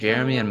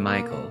Jeremy and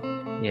Michael.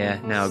 Yeah,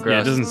 no, Yeah, it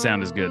gross. doesn't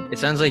sound as good. It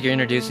sounds like you're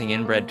introducing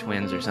inbred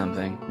twins or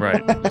something.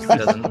 Right. It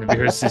doesn't. Have you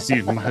heard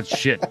Sissy?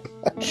 Shit.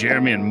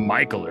 Jeremy and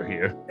Michael are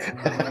here.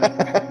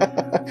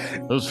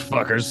 Those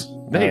fuckers.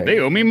 They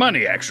owe me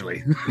money,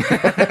 actually.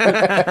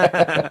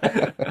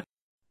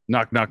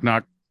 Knock, knock,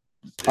 knock.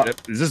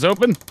 Is this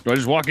open? Do I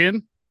just walk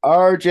in?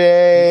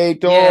 RJ,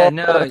 door. Yeah,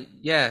 no,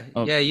 yeah,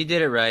 Oh. yeah, you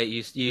did it right.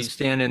 You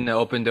stand in the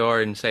open door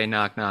and say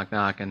knock, knock,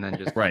 knock, and then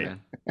just come Right. in.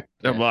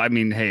 Well, I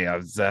mean, hey,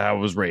 I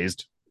was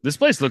raised. This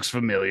place looks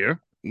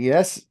familiar.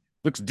 Yes.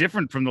 Looks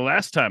different from the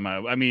last time.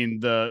 I mean,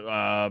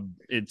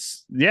 it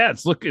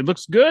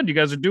looks good. You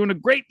guys are doing a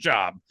great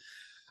job.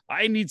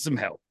 I need some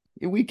help.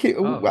 We can.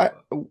 Oh.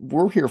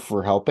 We're here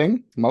for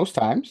helping most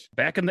times.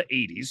 Back in the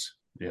 80s,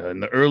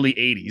 in the early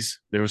 80s,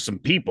 there were some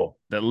people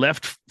that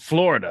left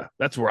Florida.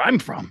 That's where I'm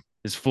from,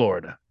 is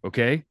Florida.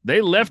 Okay.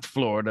 They left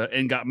Florida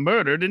and got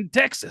murdered in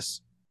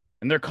Texas.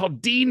 And they're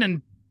called Dean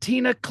and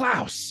Tina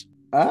Clouse.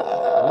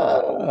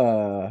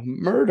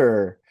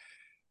 Murder.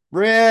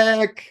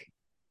 Rick,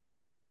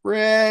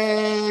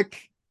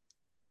 there's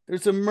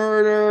a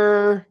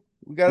murder.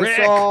 We gotta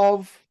Rick.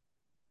 solve.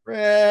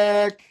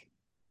 Rick.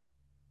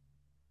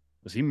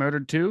 Was he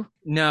murdered too?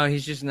 No,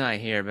 he's just not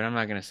here, but I'm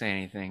not gonna say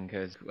anything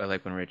because I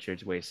like when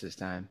Richards wastes his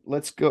time.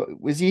 Let's go.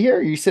 Was he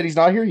here? You said he's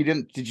not here.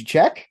 Did you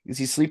check? Is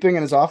he sleeping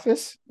in his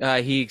office?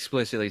 He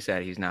explicitly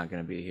said he's not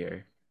gonna be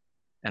here,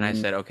 and I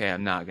said, okay,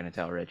 I'm not gonna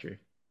tell Richard.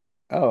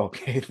 Oh,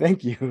 okay.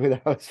 Thank you.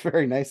 That was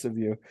very nice of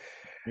you.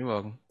 You're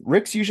welcome.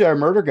 Rick's usually our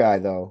murder guy,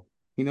 though.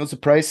 He knows the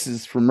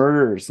prices for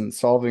murders and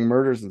solving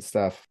murders and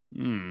stuff.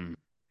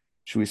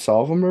 Should we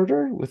solve a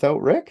murder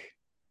without Rick?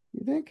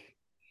 You think?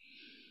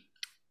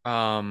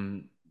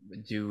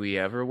 Do we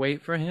ever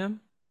wait for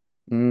him?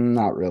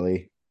 Not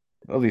really.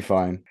 It'll be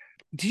fine.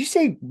 Did you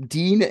say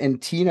Dean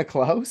and Tina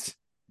Clouse?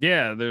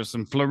 Yeah, there's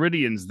some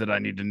Floridians that I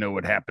need to know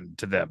what happened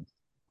to them.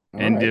 All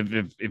And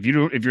right. if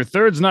your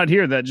third's not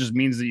here, that just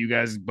means that you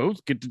guys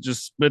both get to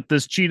just split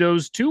this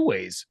Cheetos two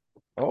ways.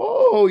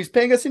 Oh, he's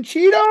paying us in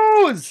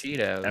Cheetos.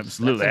 Cheetos.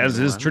 Absolutely, That's as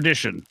a new is one.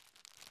 tradition.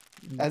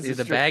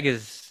 The bag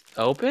is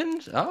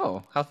opened?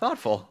 Oh, how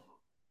thoughtful.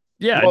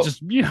 Yeah, Well-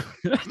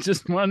 I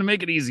just wanted to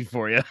make it easy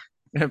for you.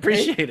 I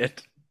appreciate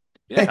it.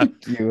 Yeah.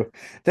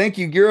 Thank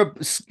you.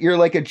 You're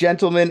like a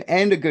gentleman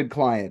and a good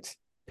client,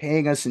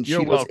 paying us in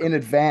You're Cheetos welcome. in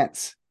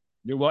advance.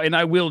 You're well, and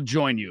I will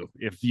join you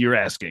if you're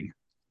asking.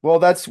 Well,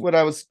 that's what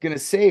I was gonna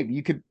say.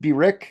 You could be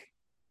Rick,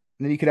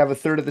 and then you could have a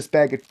third of this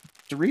bag of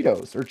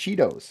Doritos or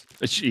Cheetos.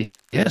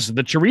 Yes,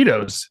 the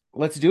Choritos.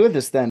 Let's do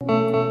this then.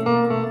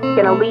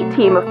 An elite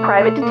team of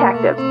private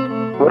detectives.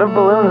 What if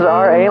balloons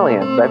are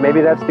aliens?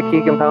 Maybe that's the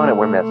key component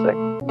we're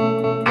missing.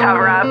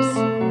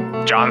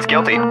 Cover-ups. John's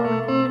guilty.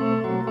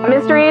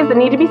 Mysteries that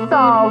need to be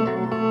solved.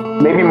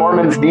 Maybe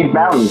Mormons need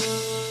mountains.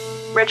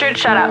 Richard,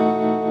 shut up.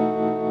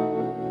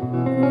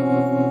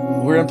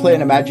 We're gonna play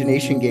an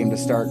imagination game to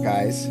start,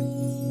 guys.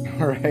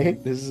 All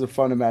right, this is a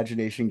fun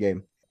imagination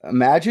game.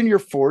 Imagine you're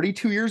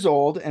 42 years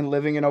old and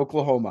living in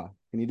Oklahoma.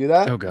 Can you do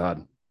that? Oh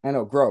God. I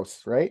know,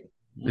 gross, right?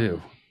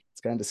 Ew.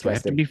 It's kind of Do I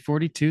have to disgusting. be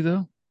 42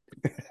 though?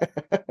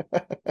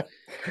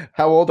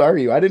 How old are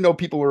you? I didn't know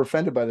people were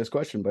offended by this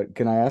question, but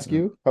can I ask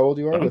you how old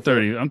you are? I'm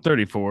 30. I'm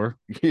 34.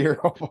 You're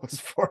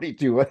almost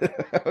 42. Okay.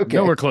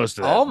 Nowhere close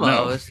to that.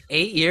 Almost.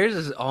 8 years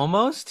is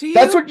almost to you?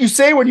 That's what you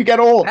say when you get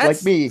old, like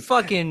That's me.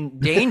 fucking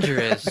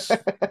dangerous,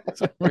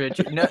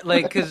 Richard. No,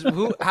 because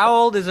how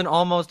old is an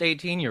almost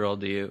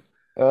 18-year-old to you?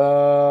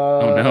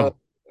 Oh no.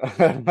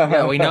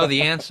 Yeah, we know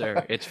the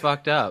answer. It's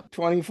fucked up.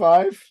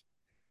 25,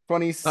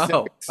 26.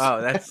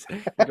 Oh, that's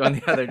going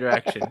the other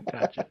direction.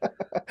 Gotcha.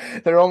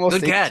 They're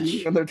almost Good 18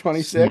 catch. and they're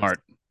 26. Smart.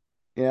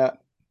 Yeah.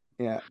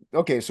 Yeah.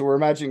 Okay, so we're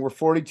imagining we're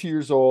 42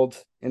 years old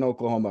in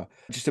Oklahoma.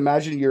 Just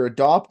imagine you're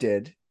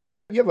adopted.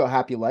 You have a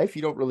happy life.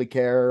 You don't really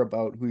care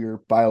about who your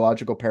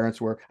biological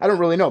parents were. I don't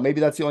really know. Maybe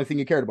that's the only thing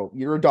you cared about.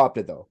 You're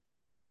adopted, though.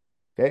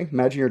 Okay,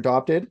 imagine you're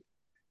adopted.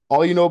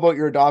 All you know about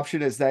your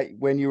adoption is that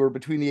when you were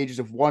between the ages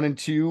of 1 and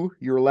 2,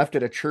 you were left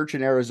at a church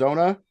in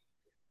Arizona,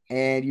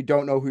 and you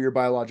don't know who your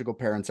biological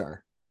parents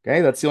are.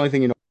 Okay, that's the only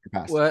thing you know about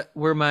your past. What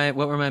were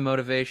my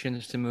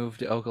motivations to move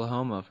to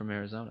Oklahoma from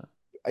Arizona?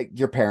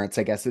 Your parents,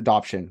 I guess,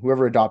 adoption.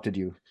 Whoever adopted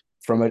you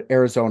from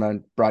Arizona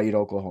and brought you to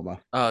Oklahoma.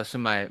 Oh, so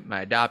my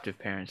adoptive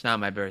parents, not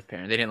my birth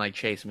parents. They didn't like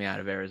chase me out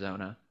of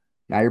Arizona.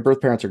 Now your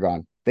birth parents are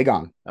gone. They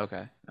gone.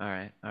 Okay. All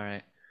right. All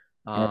right.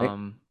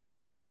 Okay.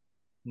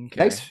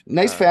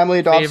 Nice family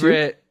adopts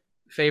you.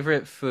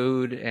 Favorite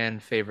food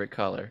and favorite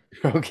color.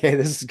 Okay,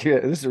 this is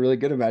good. This is a really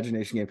good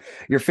imagination game.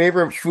 Your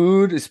favorite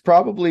food is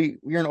probably,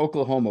 you're in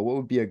Oklahoma. What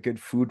would be a good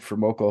food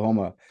from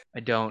Oklahoma?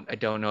 I don't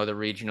know the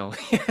regional.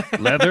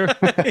 Leather?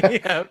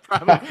 Yeah,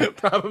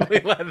 probably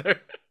leather.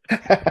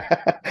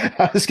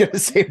 I was gonna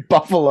say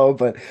buffalo,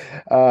 but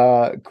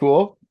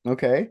cool.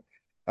 Okay.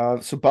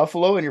 So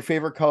buffalo, and your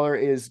favorite color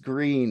is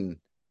green.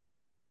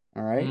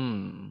 All right.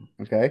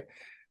 Okay.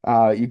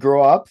 You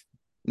grow up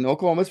in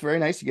Oklahoma. It's very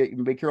nice. You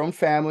make your own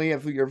family, you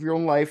have your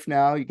own life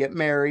now. You get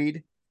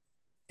married.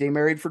 Stay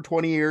married for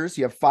 20 years.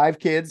 You have 5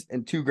 kids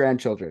and 2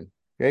 grandchildren.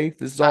 Okay,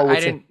 this is all I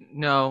what's didn't.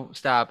 No,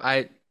 stop.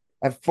 at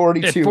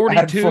 42.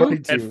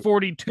 At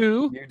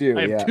 42. You do,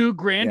 I have yeah. two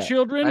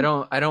grandchildren.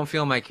 I don't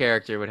feel my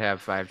character would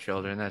have 5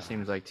 children. That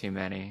seems like too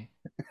many.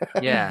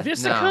 Yeah,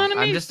 This no.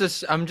 economy?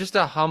 I'm just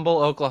a humble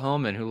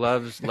Oklahoman who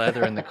loves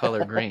leather and the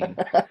color green.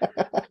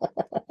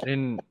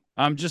 And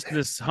I'm just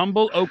this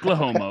humble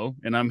Oklahoma,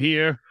 and I'm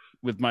here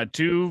with my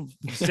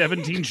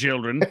 17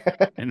 children,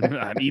 and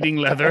I'm eating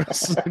leather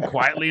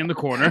quietly in the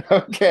corner.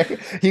 Okay,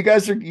 you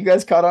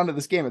guys caught on to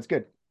this game. It's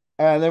good.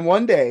 And then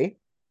one day,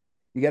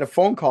 you get a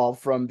phone call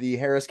from the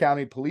Harris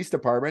County Police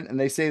Department, and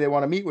they say they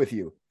want to meet with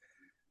you.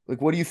 Like,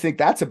 what do you think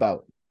that's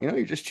about?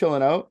 You're just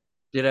chilling out,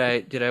 did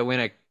I win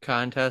a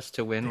contest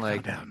to win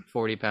like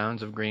 40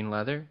 pounds of green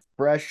leather?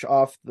 fresh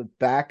off the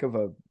back of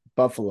a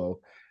buffalo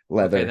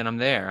leather. Okay, then I'm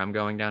there. I'm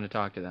going down to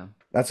talk to them.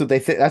 That's what they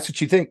think. That's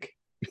what you think.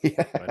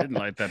 Yeah. I didn't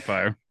light that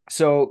fire.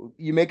 So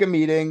you make a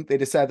meeting. They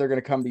decide they're going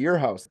to come to your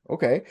house.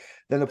 Okay.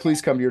 Then the police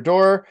come to your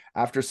door.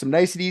 After some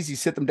niceties, you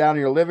sit them down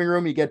in your living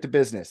room. You get to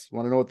business.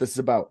 Want to know what this is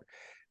about?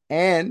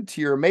 And to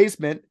your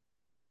amazement,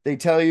 they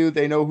tell you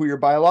they know who your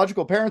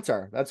biological parents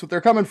are. That's what they're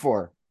coming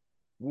for.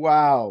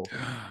 Wow.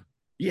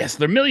 Yes,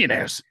 they're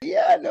millionaires.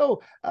 Yeah,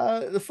 no.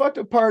 The fucked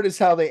up part is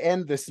how they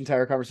end this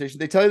entire conversation.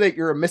 They tell you that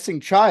you're a missing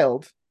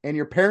child and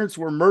your parents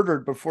were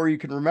murdered before you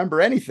can remember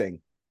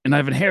anything. And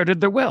I've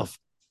inherited their wealth.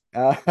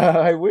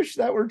 I wish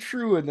that were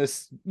true in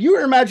this.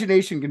 Your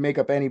imagination can make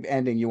up any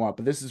ending you want,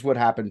 but this is what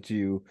happened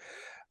to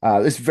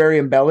this very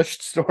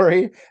embellished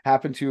story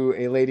happened to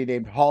a lady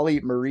named Holly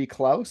Marie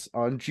Clouse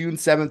on June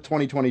 7th,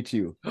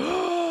 2022.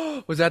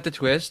 Was that the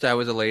twist? I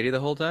was a lady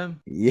the whole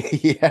time?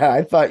 Yeah,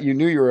 I thought you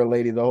knew you were a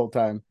lady the whole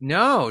time.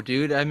 No,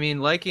 dude. I mean,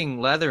 liking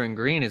leather and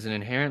green is an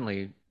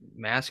inherently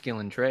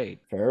masculine trait.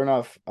 Fair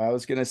enough. I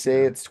was going to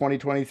say it's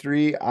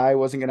 2023. I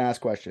wasn't going to ask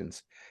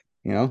questions.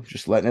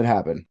 Just letting it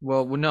happen.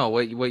 Well, no.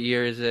 What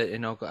year is it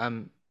in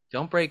Oklahoma?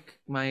 Don't break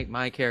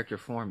my character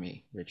for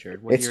me,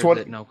 Richard. What It's year 20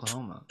 is it in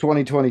Oklahoma?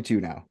 2022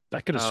 now.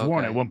 I could have Oh, sworn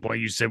okay. at one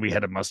point you said we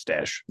had a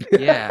mustache.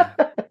 Yeah.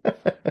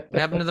 What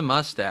happened to the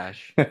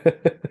mustache?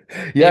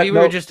 Yeah, Maybe we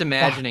no, were just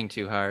imagining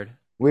too hard.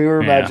 we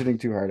were Yeah. imagining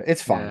too hard.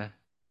 It's fine. Yeah.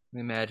 We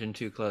imagined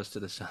too close to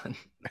the sun.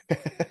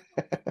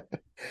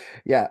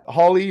 Yeah,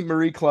 Holly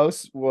Marie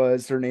Close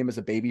was her name as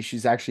a baby.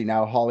 She's actually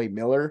now Holly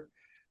Miller.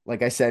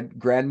 Like I said,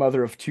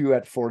 grandmother of 2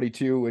 at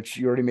 42, which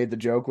you already made the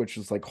joke, which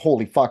was like,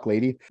 holy fuck,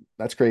 lady.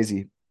 That's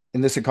crazy.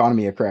 In this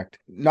economy, you're correct.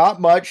 Not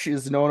much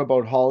is known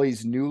about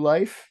Holly's new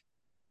life.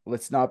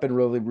 It's not been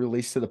really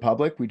released to the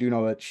public. We do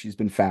know that she's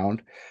been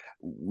found.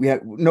 We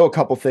know a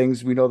couple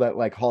things. We know that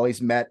like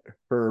Holly's met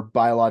her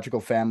biological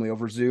family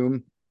over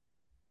Zoom,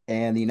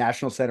 and the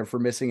National Center for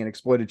Missing and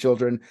Exploited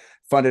Children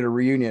funded a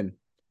reunion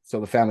so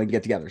the family can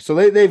get together. So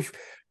they've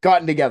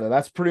gotten together.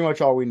 That's pretty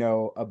much all we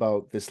know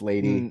about this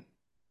lady.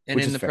 And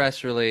Which in is the fair.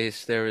 press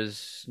release, there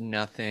was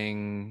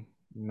nothing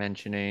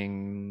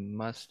mentioning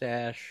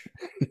mustache.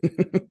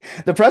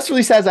 The press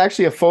release has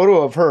actually a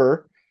photo of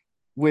her,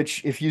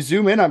 which if you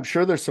zoom in, I'm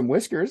sure there's some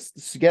whiskers.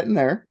 This is getting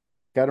there.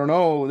 I don't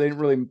know. They didn't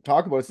really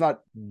talk about it. It's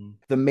not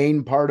the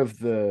main part of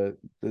the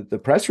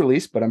press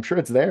release, but I'm sure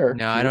it's there.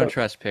 No, I don't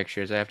trust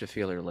pictures. I have to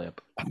feel her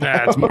lip.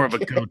 That's more of a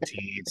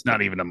goatee. It's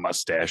not even a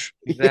mustache.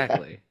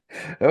 Exactly.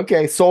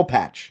 Okay, soul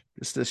patch.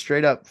 Just a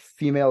straight up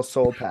female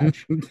soul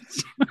patch.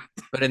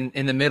 But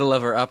in the middle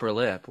of her upper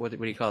lip, what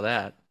do you call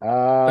that?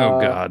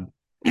 Oh God.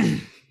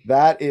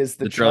 That is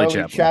the Charlie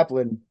Charlie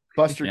Chaplin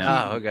Buster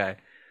Yeah. Oh, okay.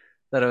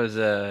 Thought it was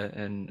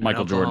an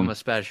Michael Oklahoma Jordan.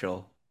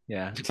 special.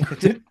 Yeah.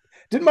 Keaton.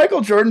 Did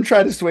Michael Jordan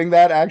try to swing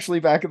that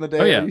actually back in the day?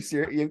 Oh, yeah. Are you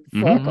serious?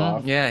 Fuck Mhm.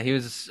 off. Yeah, he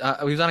was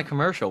on a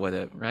commercial with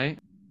it, right?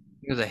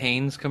 It was a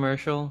Hanes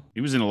commercial.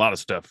 He was in a lot of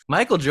stuff.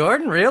 Michael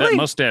Jordan, That really?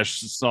 mustache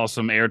saw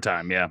some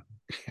airtime. Yeah.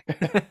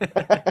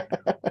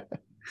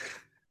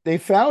 They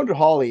found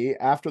Holly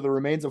after the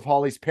remains of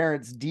Holly's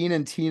parents, Dean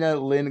and Tina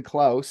Lynn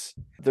Clouse.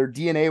 Their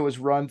DNA was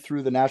run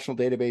through the national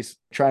database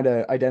trying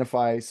to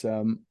identify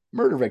some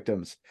murder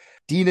victims.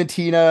 Dean and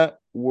Tina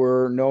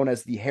were known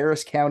as the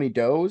Harris County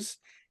Does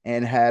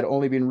and had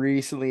only been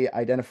recently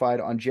identified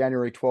on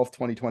January 12th,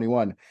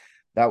 2021.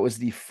 That was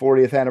the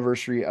 40th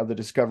anniversary of the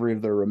discovery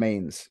of their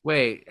remains.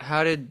 Wait,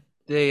 how did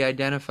they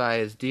identify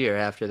as deer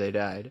after they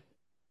died?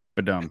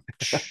 But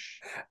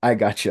I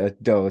gotcha,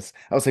 Does.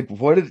 I was like,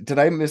 what did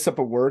I miss up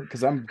a word?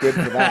 Because I'm good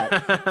for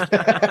that.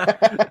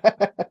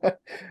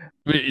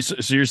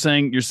 So you're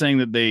saying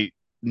that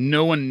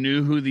no one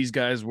knew who these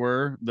guys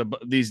were.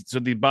 So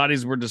the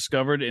bodies were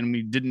discovered and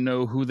we didn't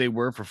know who they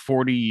were for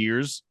 40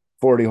 years.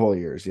 40 whole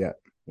years, yeah.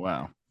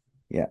 Wow.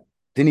 Yeah.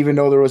 Didn't even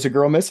know there was a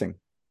girl missing.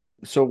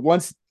 So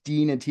once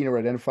Dean and Tina were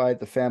identified,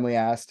 the family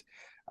asked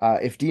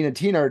if Dean and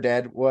Tina are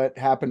dead, what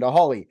happened to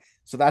Holly?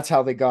 So that's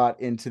how they got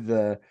into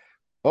the,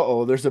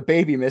 there's a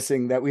baby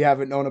missing that we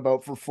haven't known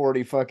about for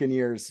 40 fucking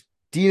years.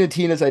 Dean and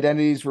Tina's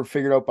identities were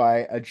figured out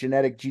by a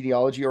genetic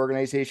genealogy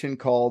organization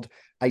called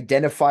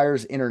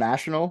Identifiers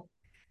International.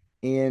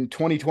 In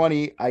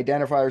 2020,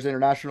 Identifiers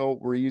International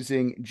were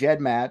using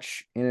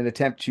GEDmatch in an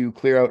attempt to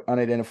clear out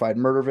unidentified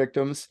murder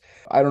victims.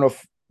 I don't know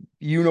if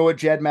you know what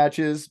GEDmatch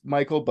is,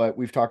 Michael, but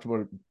we've talked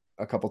about it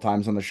a couple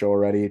times on the show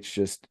already. It's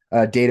just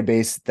a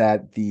database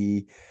that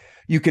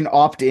you can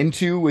opt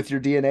into with your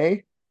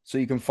DNA. So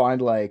you can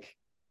find like,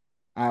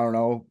 I don't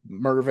know,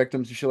 murder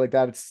victims and shit like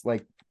that. It's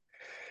like,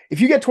 if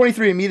you get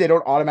 23andMe, they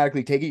don't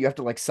automatically take it. You have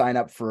to like sign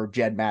up for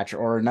GEDmatch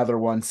or another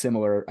one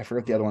similar. I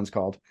forget the other one's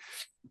called.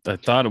 I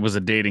thought it was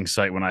a dating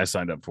site when I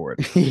signed up for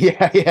it.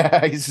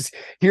 Yeah.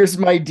 Here's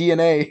my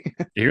DNA.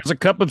 Here's a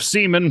cup of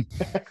semen.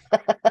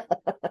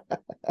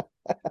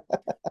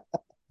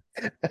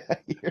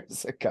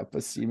 Here's a cup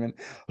of semen.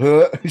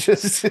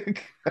 Just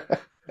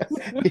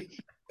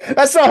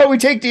that's not how we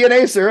take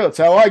DNA, sir. That's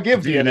how I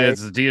give DNA.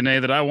 It's the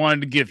DNA that I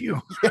wanted to give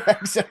you. Yeah,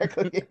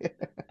 exactly.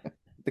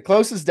 The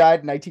Clouses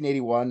died in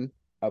 1981,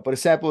 but a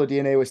sample of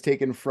DNA was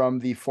taken from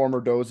the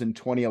former does in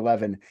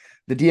 2011.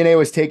 The DNA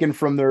was taken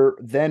from their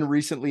then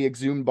recently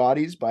exhumed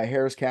bodies by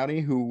Harris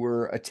County, who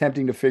were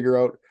attempting to figure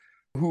out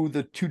who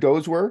the two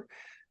does were.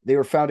 They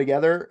were found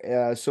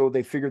together, so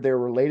they figured they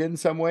were related in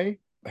some way.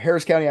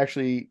 Harris County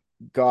actually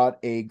got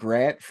a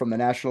grant from the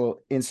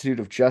National Institute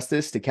of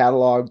Justice to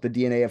catalog the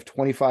DNA of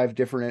 25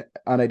 different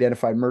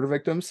unidentified murder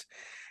victims.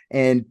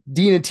 And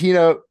Dean and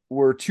Tina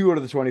were 2 out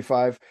of the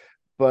 25,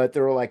 but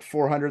there were like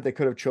 400 they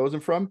could have chosen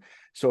from.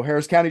 So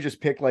Harris County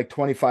just picked like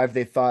 25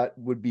 they thought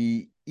would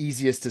be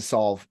easiest to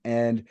solve.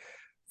 And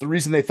the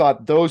reason they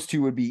thought those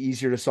 2 would be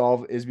easier to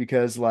solve is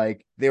because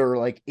like they were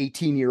like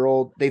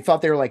 18-year-old. They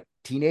thought they were like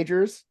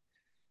teenagers,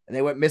 and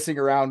they went missing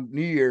around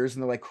New Year's,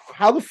 and they're like,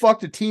 how the fuck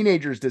do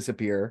teenagers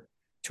disappear?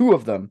 2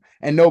 of them,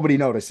 and nobody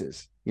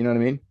notices. You know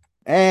what I mean?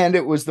 And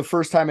it was the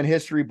first time in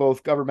history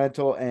both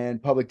governmental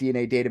and public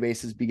DNA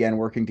databases began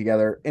working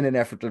together in an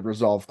effort to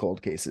resolve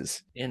cold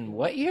cases. In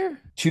what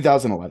year?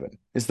 2011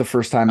 is the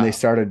first time they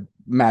started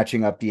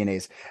matching up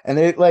DNAs. And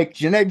they like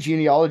genetic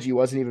genealogy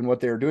wasn't even what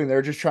they were doing. They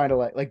were just trying to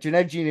like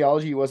genetic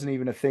genealogy wasn't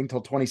even a thing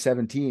till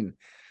 2017.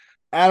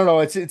 I don't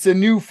know. It's a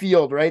new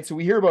field, right? So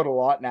we hear about a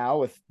lot now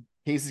with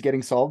cases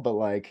getting solved, but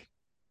like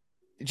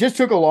it just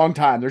took a long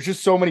time. There's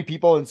just so many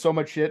people and so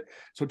much shit.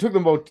 So it took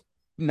them about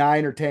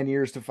 9 or 10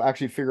 years to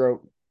actually figure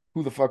out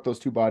who the fuck those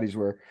 2 bodies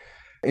were.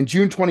 In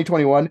June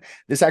 2021,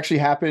 this actually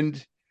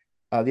happened.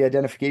 The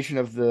identification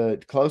of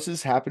the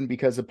Clouses happened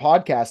because a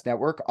podcast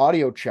network,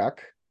 AudioChuck,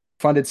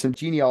 funded some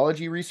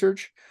genealogy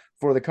research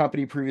for the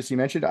company previously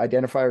mentioned,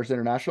 Identifiers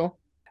International.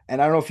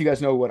 And I don't know if you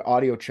guys know what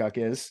AudioChuck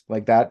is,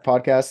 like that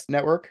podcast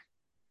network.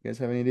 You guys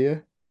have any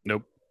idea?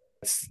 Nope.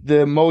 It's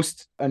the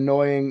most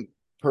annoying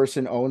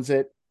person owns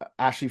it.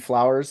 Ashley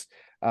Flowers,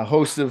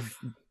 host of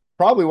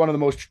probably one of the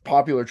most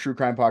popular true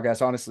crime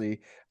podcasts,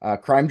 honestly.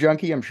 Crime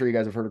Junkie. I'm sure you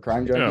guys have heard of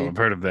Crime Junkie. No, I've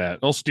heard of that.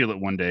 I'll steal it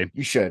one day.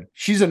 You should.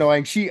 She's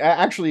annoying. She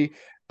actually,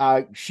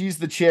 she's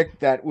the chick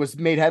that was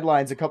made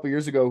headlines a couple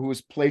years ago who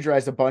was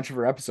plagiarized a bunch of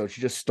her episodes.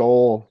 She just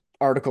stole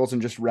articles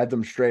and just read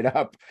them straight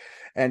up,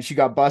 and she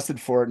got busted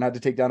for it and had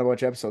to take down a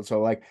bunch of episodes. So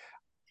like,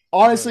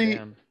 honestly,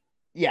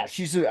 yeah,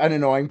 she's an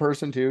annoying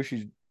person too.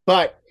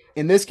 But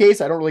in this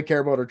case, I don't really care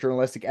about her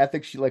journalistic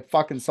ethics. She like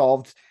fucking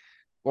solved,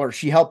 or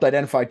she helped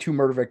identify 2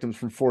 murder victims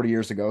from 40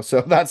 years ago.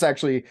 So that's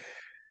actually,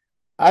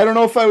 I don't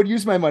know if I would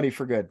use my money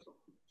for good.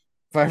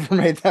 If I ever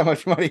made that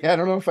much money, I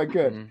don't know if I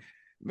could.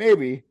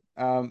 Maybe.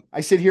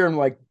 I sit here and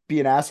like be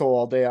an asshole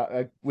all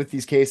day with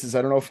these cases.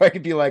 I don't know if I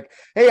could be like,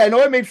 hey, I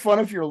know I made fun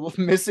of your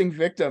missing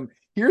victim.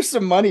 Here's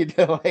some money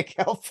to like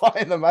help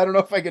find them. I don't know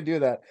if I could do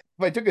that.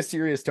 If I took a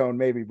serious tone,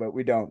 maybe, but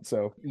we don't.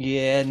 So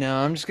yeah, no,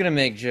 I'm just gonna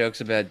make jokes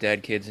about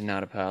dead kids and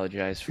not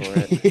apologize for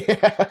it.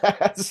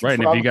 Yeah, right.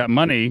 And if you got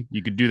money,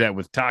 you could do that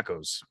with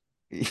tacos.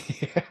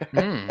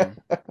 Yeah.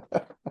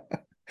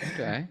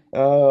 Okay.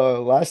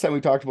 Last time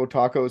we talked about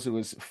tacos, it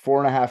was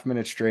 4.5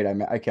 minutes straight.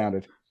 I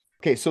counted.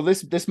 Okay, so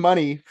this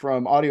money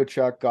from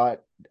AudioChuck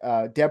got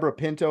Deborah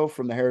Pinto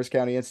from the Harris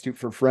County Institute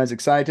for Forensic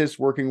Scientists,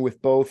 working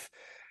with both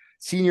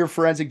senior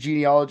forensic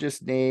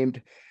genealogist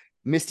named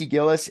Misty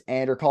Gillis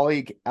and her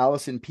colleague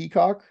Allison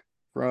Peacock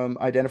from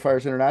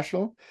Identifiers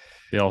International.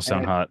 They all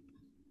sound hot.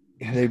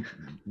 They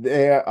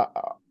You're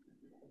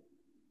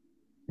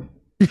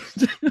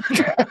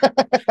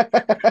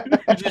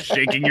just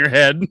shaking your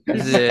head.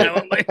 Is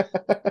it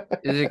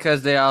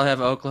because they all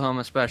have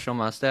Oklahoma special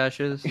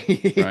mustaches?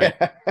 Yeah.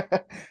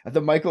 Right.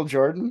 The Michael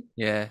Jordan.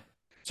 Yeah.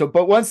 So,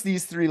 but once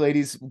these 3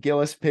 ladies,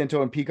 Gillis,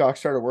 Pinto, and Peacock,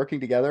 started working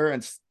together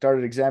and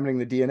started examining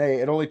the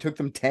DNA, it only took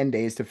them 10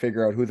 days to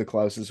figure out who the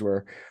Clouses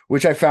were,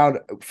 which I found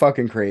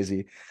fucking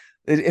crazy.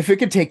 If it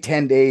could take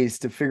 10 days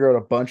to figure out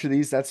a bunch of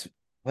these, that's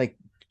like,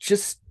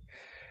 just,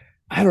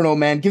 I don't know,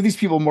 man, give these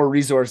people more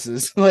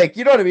resources. Like,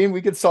 you know what I mean?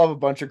 We could solve a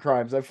bunch of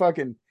crimes.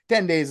 10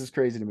 days is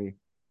crazy to me.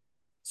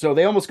 So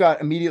they almost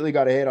immediately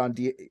got a hit on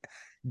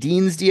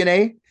Dean's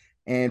DNA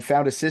and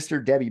found his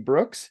sister, Debbie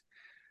Brooks.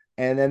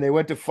 And then they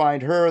went to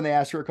find her and they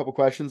asked her a couple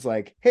questions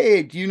like,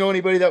 hey, do you know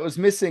anybody that was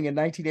missing in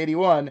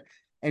 1981?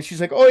 And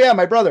she's like, oh yeah,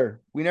 my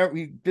brother. We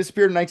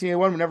disappeared in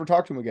 1981. We never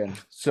talked to him again.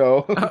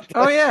 So,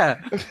 oh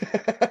yeah.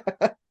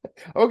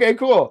 Okay,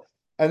 cool.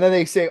 And then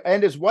they say,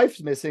 and his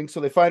wife's missing.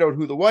 So they find out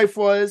who the wife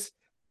was,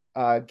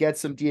 get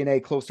some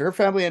DNA close to her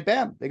family, and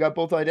bam, they got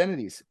both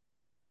identities.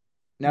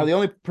 Now, the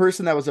only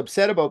person that was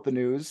upset about the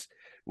news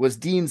was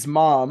Dean's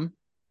mom,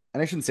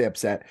 and I shouldn't say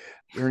upset.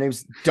 Her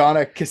name's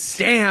Donna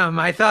Damn,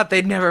 I thought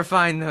they'd never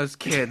find those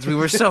kids. We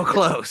were so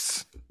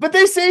close. But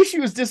they say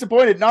she was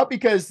disappointed, not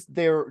because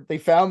they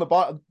found the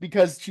body,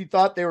 because she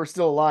thought they were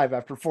still alive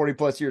after 40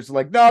 plus years. So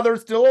like, no, they're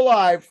still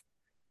alive.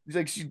 He's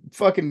like, she's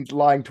fucking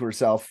lying to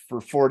herself for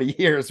 40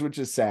 years, which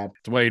is sad.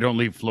 That's why you don't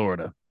leave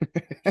Florida.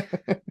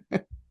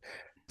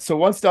 So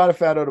once Donna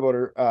found out about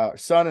her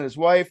son and his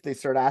wife, they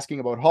start asking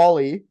about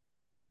Holly.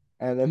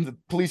 And then the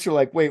police are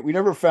like, wait, we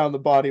never found the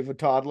body of a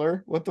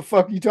toddler. What the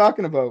fuck are you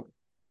talking about?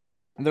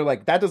 And they're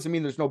like, that doesn't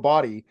mean there's no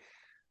body.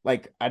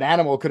 Like an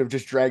animal could have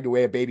just dragged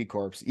away a baby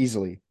corpse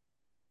easily.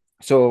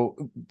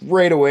 So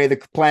right away, the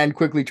plan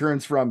quickly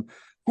turns from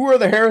who are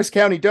the Harris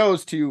County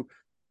Does to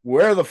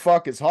where the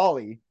fuck is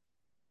Holly?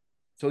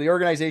 So the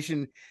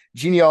organization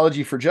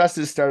Genealogy for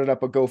Justice started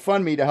up a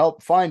GoFundMe to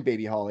help find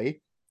baby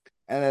Holly.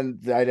 And then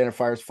the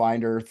identifiers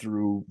find her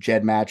through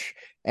GEDmatch.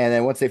 And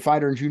then once they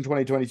find her in June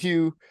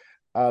 2022,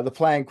 the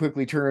plan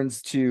quickly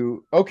turns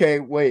to, okay,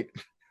 wait,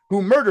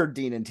 who murdered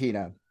Dean and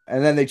Tina?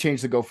 And then they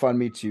changed the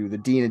GoFundMe to the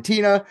Dean and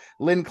Tina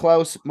Lynn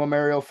Clouse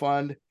Memorial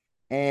Fund.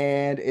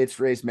 And it's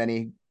raised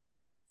many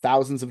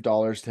thousands of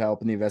dollars to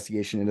help in the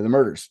investigation into the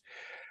murders.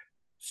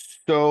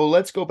 So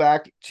let's go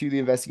back to the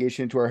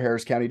investigation into our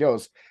Harris County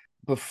Does.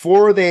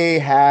 Before they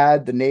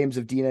had the names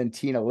of Dina and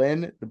Tina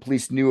Lynn, the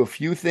police knew a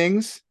few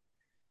things.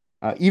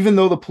 Even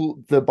though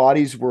the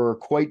bodies were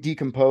quite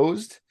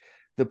decomposed,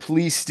 the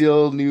police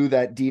still knew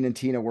that Dean and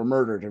Tina were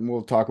murdered, and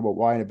we'll talk about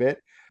why in a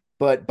bit.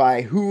 But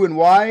by who and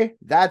why,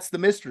 that's the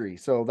mystery.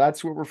 So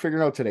that's what we're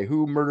figuring out today.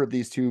 Who murdered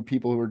these two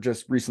people who were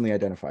just recently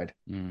identified?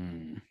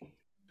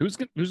 Who's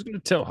gonna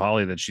tell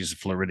Holly that she's a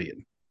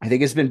Floridian? I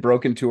think it's been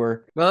broken to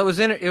her. Well, it was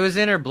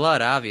in her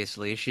blood.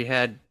 Obviously, she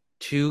had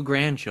 2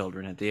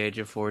 grandchildren at the age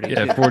of 42.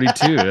 Yeah,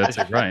 42. That's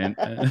right.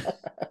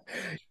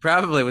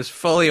 Probably was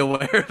fully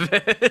aware of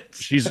it.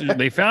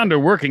 They found her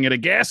working at a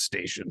gas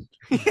station.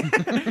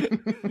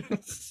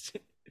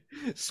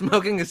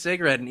 Smoking a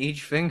cigarette in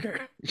each finger.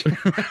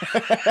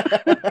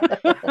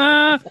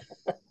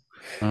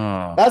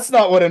 That's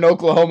not what an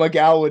Oklahoma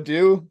gal would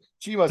do.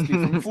 She must be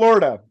from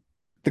Florida.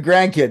 The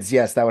grandkids,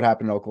 yes, that would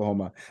happen in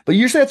Oklahoma. But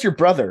usually that's your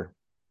brother.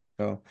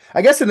 So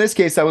I guess in this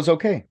case, that was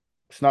okay.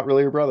 It's not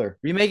really your brother.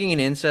 Are you making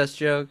an incest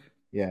joke?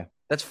 Yeah.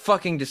 That's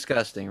fucking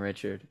disgusting,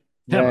 Richard.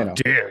 How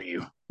dare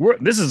you?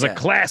 This is a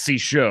classy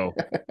show.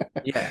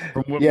 Yeah.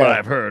 From what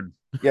I've heard.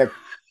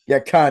 Yeah,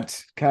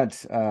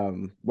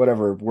 cunt.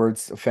 Whatever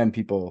words offend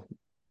people.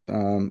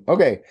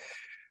 Okay.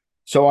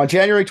 So on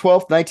January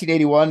 12th,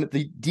 1981,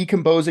 the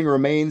decomposing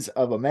remains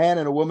of a man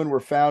and a woman were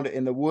found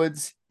in the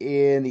woods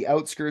in the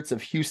outskirts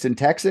of Houston,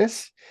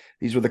 Texas.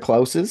 These were the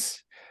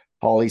Clouses,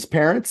 Holly's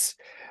parents.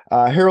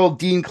 Harold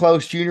Dean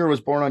Clouse Jr.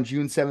 was born on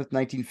June 7th,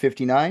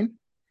 1959.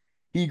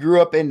 He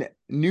grew up in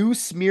New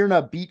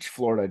Smyrna Beach,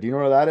 Florida. Do you know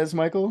where that is,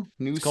 Michael?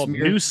 It's called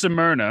New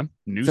Smyrna. Smyrna?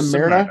 New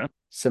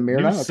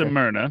Okay.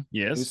 Smyrna,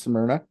 yes. New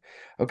Smyrna.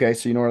 Okay,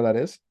 so you know where that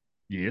is?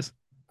 Yes.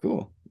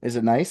 Cool. Is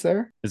it nice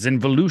there? It's in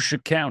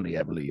Volusia County,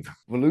 I believe.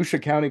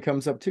 Volusia County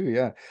comes up too,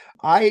 yeah.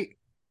 I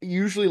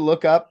usually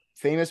look up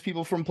famous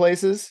people from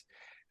places,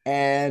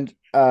 and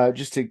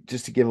just to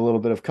give a little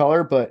bit of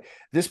color, but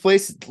this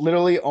place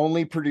literally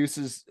only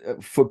produces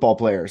football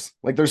players.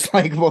 Like there's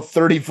like about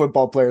 30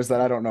 football players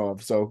that I don't know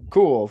of. So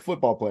cool,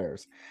 football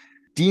players.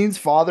 Dean's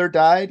father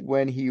died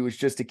when he was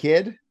just a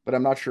kid, but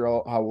I'm not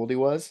sure how old he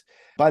was.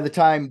 By the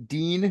time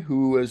Dean,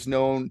 who was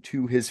known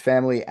to his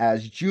family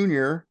as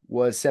Junior,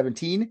 was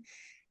 17,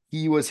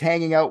 he was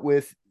hanging out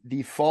with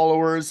the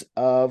followers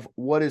of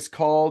what is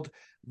called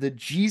the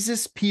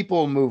Jesus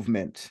People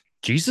Movement.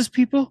 Jesus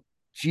People?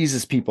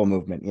 Jesus People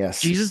Movement,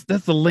 yes. Jesus,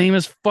 that's the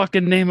lamest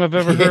fucking name I've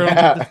ever heard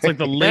of. It's like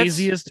the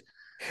laziest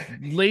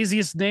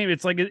name.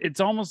 It's like it's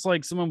almost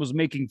like someone was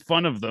making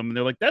fun of them and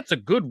they're like, that's a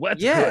good one.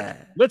 Yeah.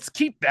 Good. Let's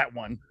keep that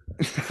one.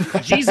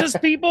 Jesus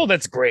People?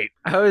 That's great.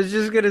 I was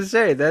just gonna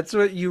say that's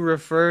what you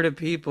refer to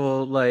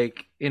people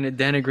like in a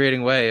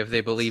denigrating way if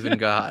they believe in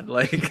God.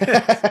 Like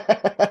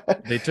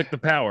they took the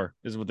power,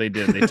 is what they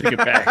did. They took it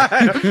back.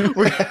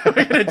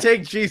 we're gonna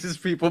take Jesus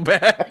People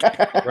back.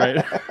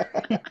 Right.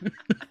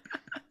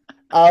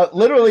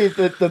 Literally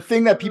the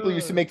thing that people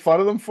used to make fun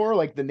of them for,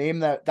 like the name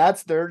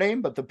that's their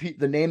name, but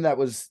the name that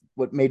was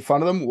what made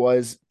fun of them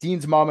was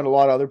Dean's mom and a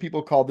lot of other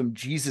people called them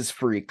Jesus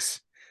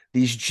freaks.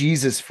 These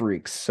Jesus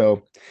freaks.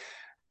 So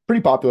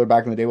pretty popular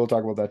back in the day. We'll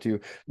talk about that too.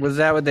 Was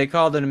that what they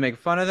called them to make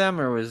fun of them,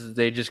 or was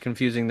they just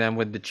confusing them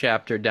with the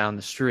chapter down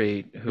the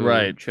street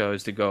who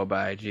chose to go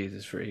by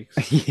Jesus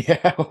freaks?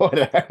 Yeah,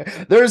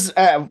 whatever. There's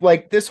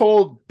like this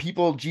whole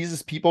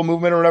Jesus People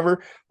movement or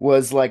whatever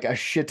was like a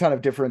shit ton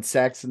of different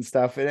sects and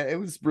stuff, and it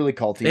was really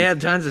culty. They had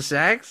tons of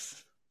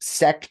sects.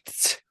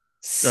 Sects.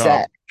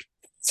 Oh.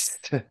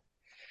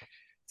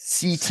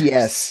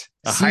 CTS.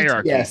 A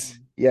hierarchy. Yes.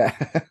 Yeah.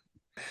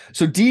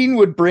 So Dean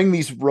would bring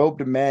these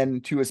robed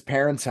men to his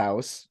parents'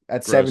 house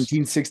at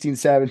 17, 16,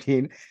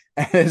 17.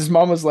 And his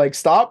mom was like,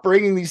 stop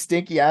bringing these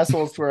stinky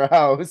assholes to our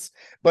house.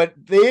 But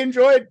he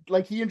enjoyed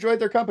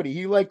their company.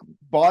 He like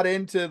bought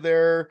into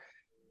their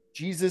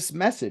Jesus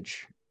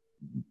message.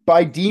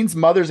 By Dean's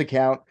mother's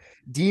account,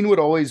 Dean would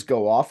always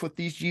go off with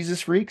these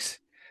Jesus freaks,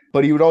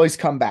 but he would always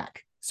come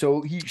back.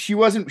 So she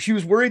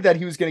was worried that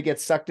he was going to get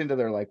sucked into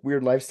their like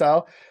weird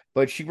lifestyle,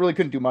 but she really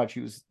couldn't do much.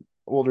 He was an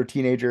older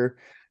teenager.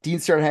 Dean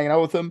started hanging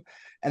out with him,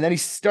 and then he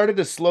started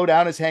to slow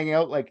down his hanging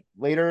out like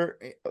later,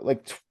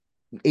 like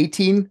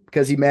 18,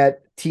 because he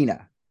met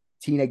Tina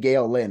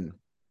Gale Lynn,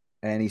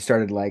 and he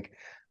started like,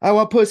 I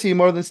want pussy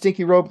more than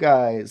stinky rope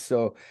guys.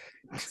 So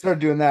he started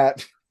doing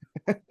that.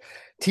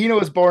 Tina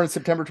was born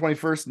September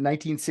 21st,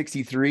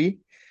 1963.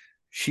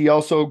 She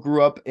also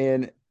grew up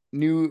in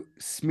New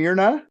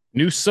Smyrna.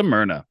 3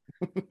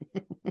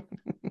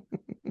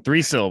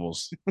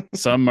 syllables.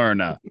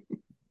 Smyrna.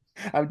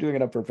 I'm doing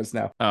it on purpose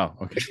now. Oh,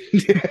 okay.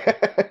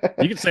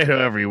 You can say it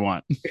however you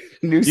want.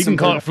 You can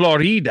call it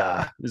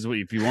Florida,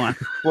 if you want.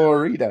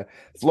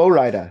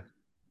 Florida.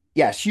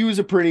 Yeah, she was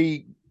a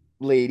pretty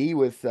lady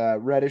with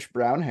reddish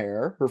brown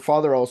hair. Her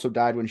father also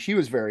died when she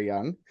was very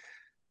young.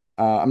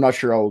 I'm not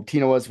sure how old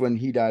Tina was when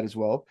he died as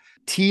well.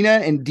 Tina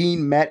and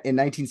Dean met in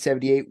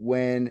 1978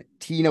 when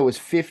Tina was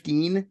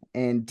 15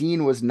 and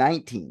Dean was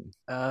 19.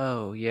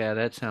 Oh, yeah,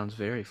 that sounds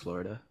very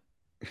Florida.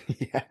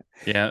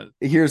 Yeah.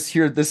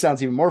 This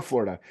sounds even more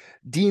Florida.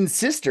 Dean's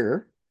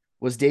sister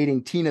was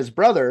dating Tina's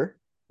brother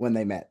when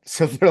they met.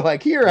 So they're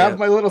like, here, have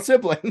my little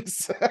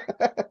siblings.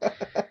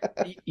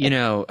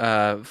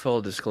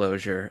 Full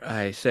disclosure,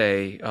 I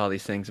say all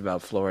these things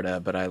about Florida,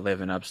 but I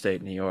live in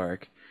upstate New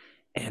York,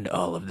 and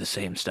all of the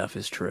same stuff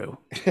is true.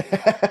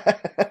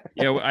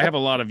 Yeah, I have a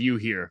lot of you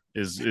here,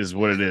 is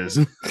what it is.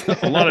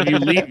 A lot of you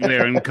leave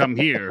there and come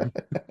here.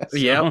 So.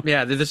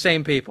 Yeah, they're the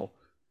same people.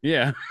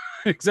 Yeah,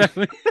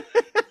 exactly.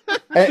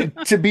 And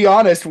to be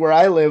honest, where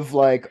I live,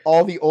 like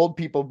all the old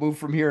people move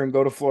from here and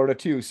go to Florida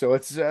too. So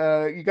it's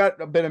you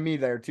got a bit of me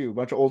there too, a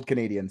bunch of old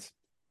Canadians.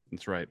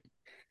 That's right.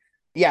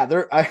 Yeah,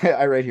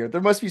 I right here. There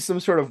must be some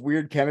sort of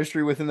weird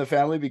chemistry within the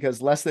family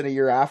because less than a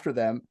year after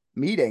them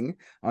meeting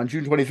on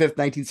June 25th,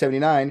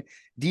 1979,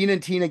 Dean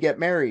and Tina get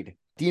married.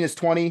 Dean is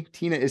 20,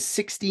 Tina is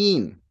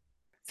 16.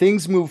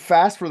 Things move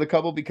fast for the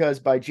couple because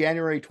by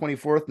January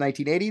 24th,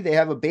 1980, they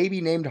have a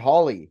baby named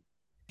Holly.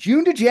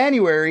 June to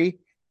January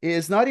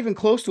is not even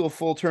close to a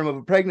full term of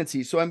a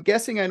pregnancy, so I'm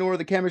guessing I know where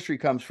the chemistry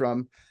comes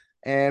from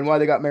and why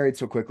they got married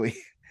so quickly.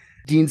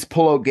 Dean's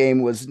pullout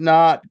game was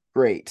not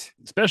great.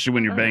 Especially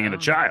when you're banging a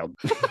child.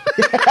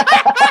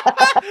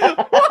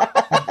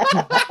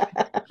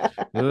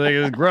 I think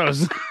it's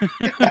gross.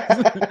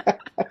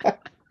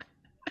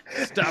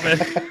 Stop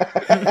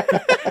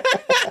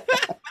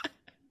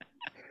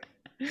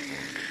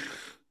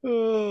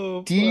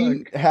it.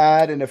 Dean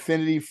had an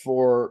affinity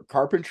for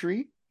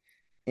carpentry,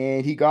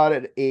 and he got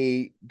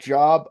a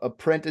job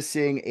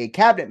apprenticing a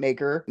cabinet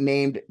maker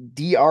named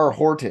D.R.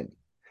 Horton.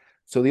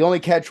 So the only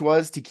catch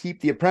was to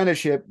keep the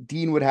apprenticeship,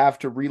 Dean would have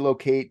to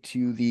relocate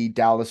to the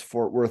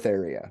Dallas-Fort Worth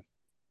area.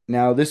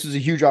 Now, this was a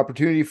huge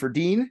opportunity for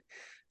Dean,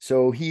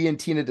 so he and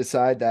Tina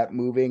decide that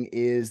moving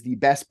is the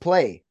best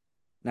play.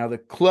 Now, the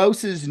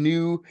Clouses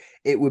knew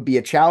it would be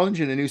a challenge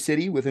in a new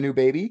city with a new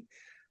baby,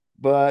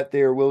 but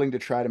they were willing to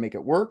try to make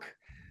it work.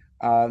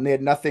 They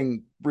had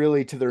nothing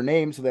really to their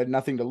name, so they had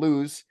nothing to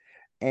lose.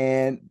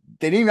 And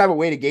they didn't even have a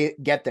way to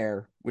get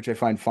there, which I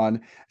find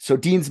fun. So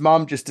Dean's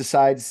mom just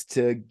decides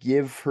to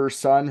give her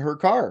son her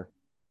car.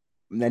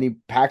 And then he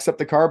packs up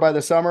the car by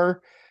the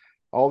summer,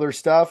 all their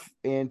stuff,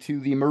 into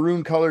the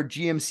maroon colored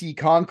GMC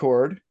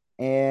Concorde,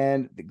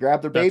 and they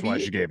grab their baby. That's why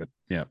she gave it.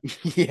 Yeah.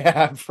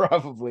 Yeah,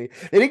 probably.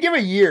 They didn't give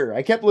a year.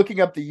 I kept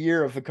looking up the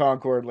year of the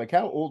Concorde, like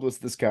how old was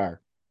this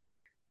car?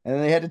 And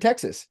then they head to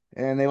Texas,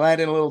 and they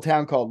land in a little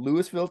town called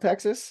Louisville,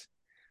 Texas.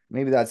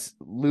 Maybe that's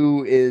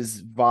Louisville.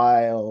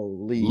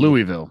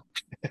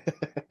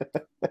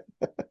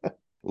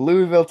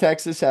 Louisville,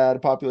 Texas had a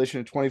population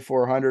of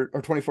 2,400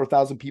 or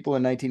 24,000 people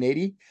in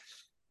 1980.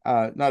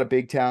 Not a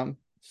big town.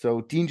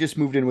 So Dean just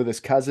moved in with his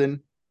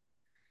cousin,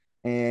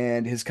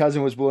 and his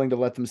cousin was willing to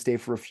let them stay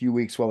for a few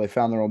weeks while they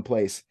found their own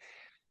place.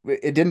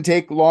 It didn't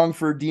take long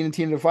for Dean and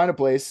Tina to find a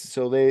place,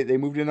 so they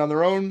moved in on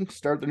their own,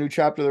 start the new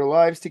chapter of their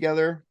lives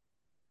together.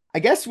 I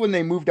guess when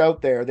they moved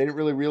out there, they didn't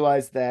really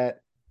realize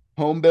that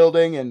home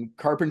building and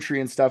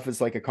carpentry and stuff is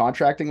like a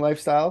contracting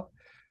lifestyle.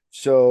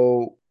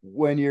 So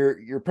when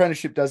your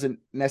apprenticeship doesn't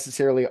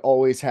necessarily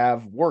always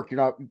have work,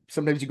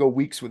 sometimes you go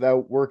weeks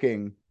without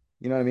working,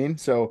 you know what I mean?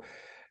 So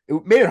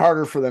it made it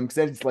harder for them because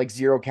then it's like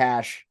zero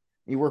cash.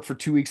 You work for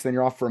 2 weeks, then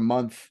you're off for a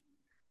month.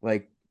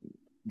 Like,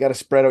 you got to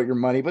spread out your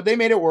money, but they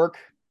made it work.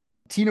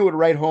 Tina would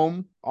write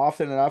home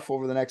often enough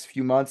over the next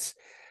few months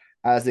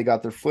as they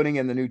got their footing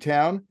in the new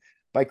town.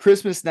 By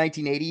Christmas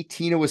 1980,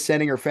 Tina was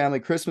sending her family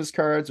Christmas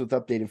cards with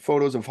updated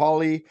photos of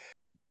Holly,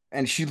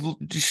 and she's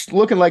just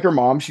looking like her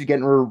mom. She's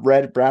getting her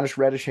brownish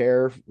reddish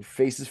hair,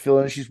 face is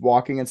filling, she's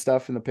walking and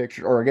stuff in the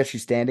picture, or I guess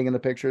she's standing in the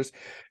pictures.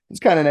 It's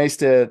kind of nice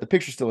the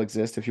pictures still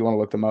exist if you want to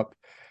look them up.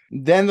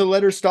 Then the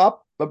letters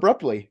stop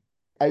abruptly.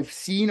 I've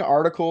seen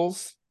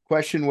articles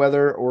question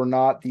whether or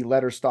not the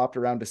letter stopped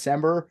around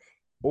December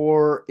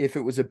or if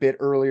it was a bit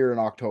earlier in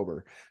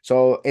October.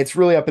 So it's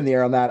really up in the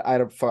air on that. I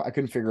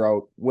couldn't figure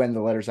out when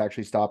the letters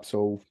actually stopped.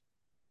 So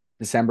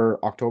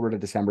October to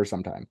December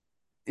sometime.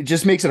 it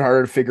just makes it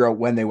harder to figure out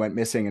when they went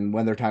missing and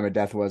when their time of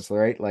death was,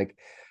 right? Like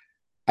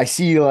I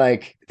see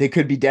like they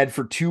could be dead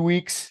for 2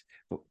 weeks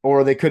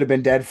or they could have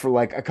been dead for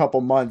like a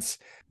couple months.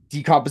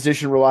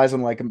 Decomposition relies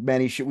on like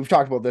many shit. We've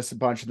talked about this a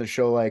bunch in the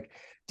show. Like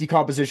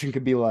decomposition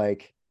could be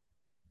like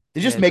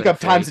they just it's make like up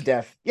times of fake.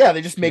 death. Yeah,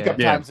 they just make Yeah. up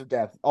times of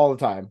death all the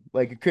time.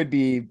 Like it could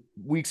be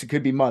weeks, it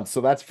could be months.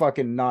 So that's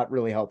fucking not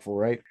really helpful,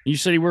 right? You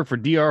said he worked for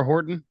D.R.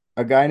 Horton?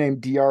 A guy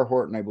named D.R.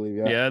 Horton, I believe.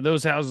 Yeah. Yeah,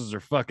 those houses are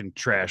fucking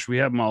trash. We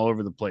have them all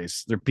over the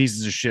place. They're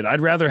pieces of shit.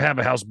 I'd rather have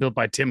a house built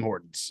by Tim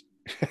Hortons.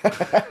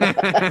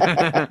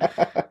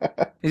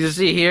 You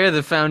see here,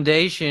 the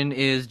foundation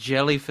is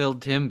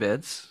jelly-filled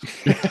Timbits.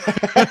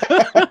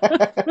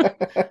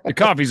 The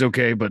coffee's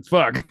okay, but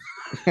fuck.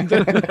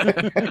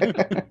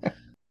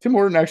 Tim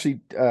Horton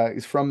actually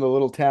is from the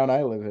little town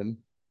I live in.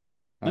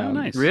 Oh,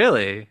 nice.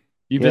 Really?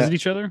 You visit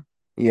each other?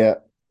 Yeah.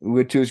 We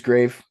went to his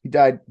grave. He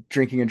died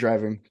drinking and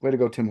driving. Way to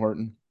go, Tim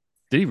Horton.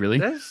 Did he really?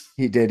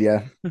 He did,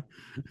 yeah.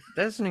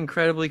 That's an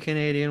incredibly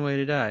Canadian way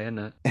to die,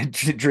 isn't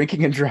it?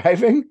 Drinking and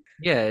driving?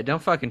 Yeah,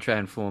 don't fucking try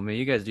and fool me.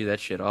 You guys do that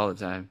shit all the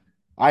time.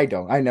 I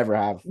don't. I never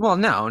have. Well,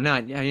 no,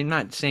 I'm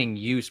not saying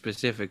you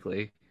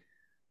specifically.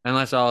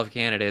 Unless all of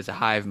Canada is a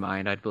hive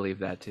mind, I'd believe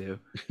that too.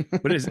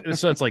 But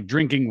so it's like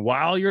drinking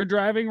while you're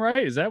driving, right?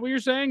 Is that what you're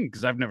saying?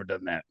 Because I've never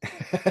done that.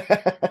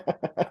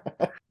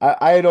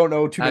 I don't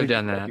know too many. I've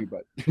done that.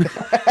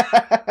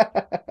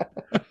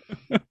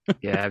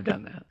 Yeah, I've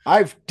done that.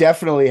 I've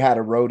definitely had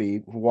a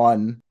roadie,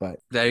 one, but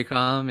That you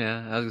call 'em?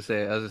 Yeah, I was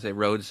gonna say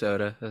road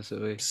soda. That's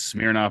what we.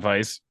 Smirnoff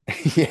Ice.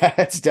 yeah,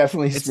 it's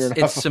definitely It's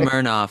Smirnoff.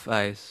 Smirnoff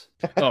Ice.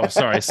 Oh,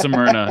 sorry,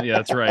 Smyrna. Yeah,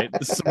 that's right.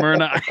 The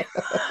Smyrna.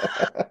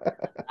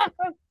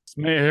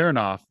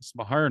 Smirnoff.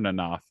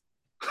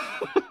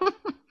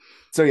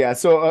 So yeah,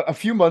 so a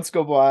few months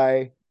go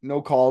by,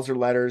 no calls or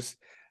letters.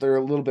 They're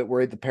a little bit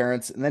worried, the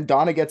parents, and then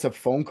Donna gets a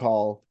phone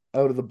call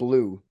out of the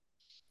blue,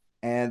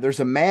 and there's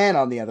a man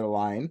on the other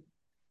line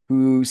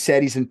who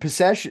said he's in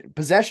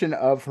possession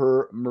of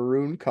her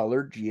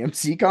maroon-colored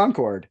GMC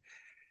Concorde.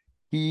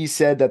 He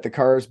said that the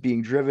car is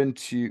being driven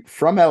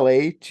from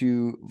LA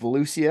to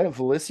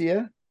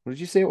Volusia. What did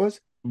you say it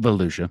was?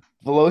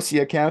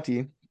 Volusia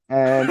County,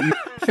 and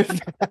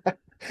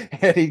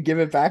and he'd give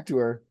it back to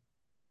her.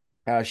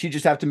 She'd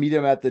just have to meet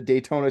him at the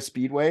Daytona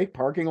Speedway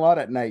parking lot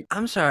at night.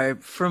 I'm sorry,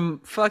 from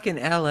fucking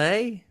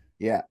LA?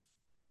 Yeah.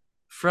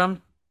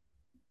 From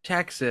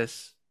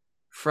Texas,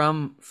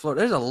 from Florida.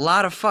 There's a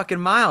lot of fucking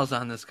miles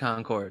on this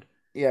Concorde.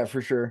 Yeah,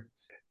 for sure.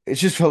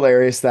 It's just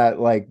hilarious that,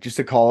 like, just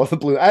a call of the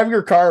blue. I have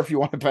your car if you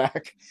want it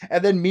back.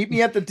 And then meet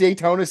me at the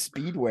Daytona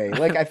Speedway.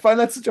 Like, I find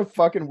that such a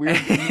fucking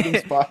weird meeting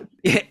spot.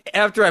 Yeah,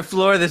 after I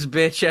floor this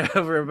bitch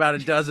over about a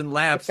dozen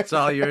laps, it's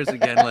all yours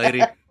again,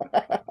 lady.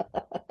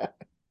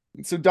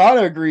 So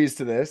Donna agrees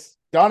to this.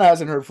 Donna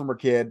hasn't heard from her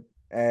kid,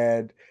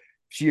 and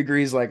she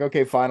agrees, like,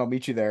 okay, fine, I'll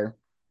meet you there.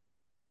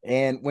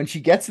 And when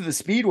she gets to the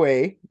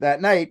Speedway that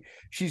night,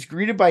 she's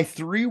greeted by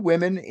 3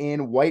 women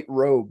in white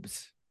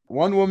robes.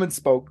 One woman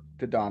spoke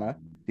to Donna.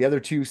 The other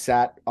 2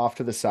 sat off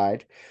to the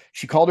side.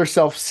 She called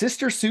herself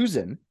Sister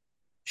Susan.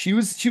 She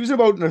was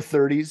about in her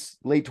 30s,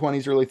 late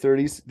 20s, early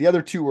 30s. The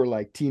other 2 were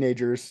like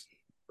teenagers,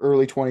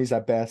 early 20s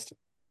at best.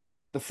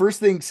 The first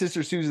thing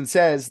Sister Susan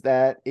says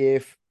that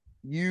if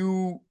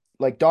you,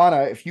 like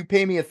Donna, if you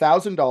pay me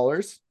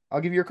 $1,000, I'll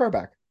give you your car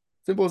back.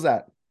 Simple as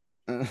that.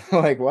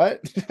 Like,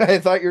 what? I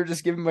thought you were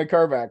just giving my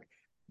car back.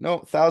 No,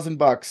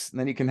 $1,000, and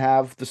then you can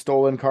have the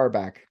stolen car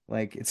back.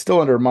 Like, it's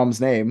still under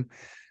mom's name.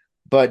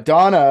 But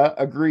Donna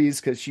agrees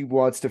because she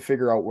wants to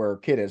figure out where her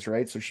kid is,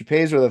 right? So she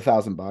pays her the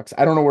 $1,000.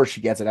 I don't know where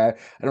she gets it. I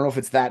don't know if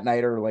it's that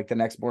night or like the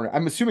next morning.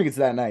 I'm assuming it's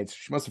that night. So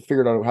she must have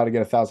figured out how to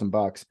get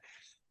 $1,000.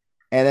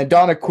 And then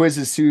Donna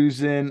quizzes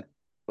Susie,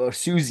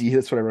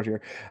 that's what I wrote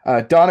here.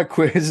 Donna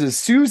quizzes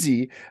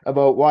Susie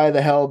about why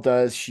the hell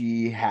does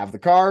she have the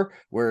car?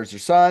 Where's her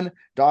son,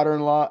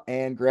 daughter-in-law,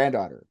 and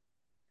granddaughter?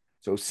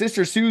 So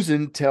Sister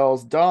Susan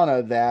tells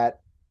Donna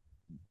that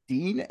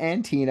Dean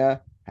and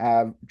Tina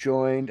have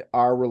joined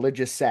our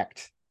religious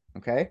sect.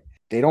 Okay?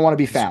 They don't want to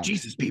be found.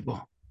 Jesus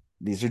people.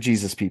 These are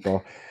Jesus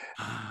people.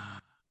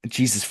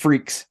 Jesus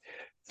freaks.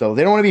 So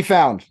they don't want to be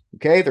found.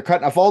 Okay? They're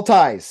cutting off all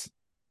ties.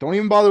 Don't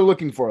even bother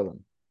looking for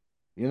them.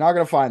 You're not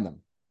going to find them.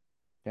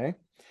 Okay?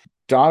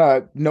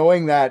 Donna,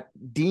 knowing that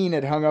Dean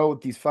had hung out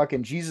with these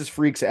fucking Jesus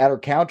freaks at her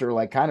counter,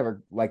 like kind of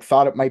like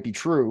thought it might be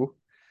true.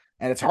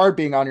 And it's hard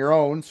being on your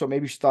own. So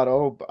maybe she thought,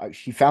 oh,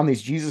 she found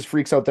these Jesus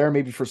freaks out there,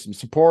 maybe for some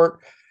support.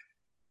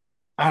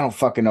 I don't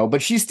fucking know.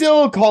 But she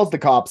still calls the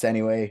cops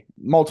anyway,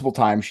 multiple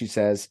times, she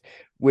says,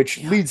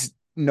 which leads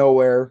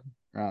nowhere.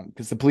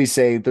 Because the police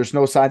say there's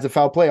no signs of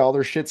foul play. All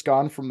their shit's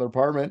gone from their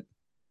apartment.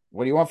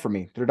 What do you want from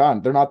me? They're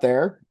done. They're not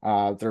there.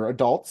 They're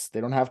adults.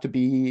 They don't have to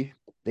be.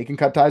 They can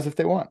cut ties if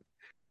they want.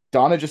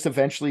 Donna just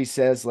eventually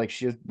says, like,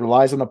 she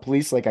relies on the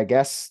police. Like, I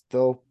guess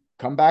they'll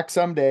come back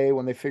someday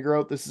when they figure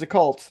out this is a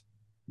cult.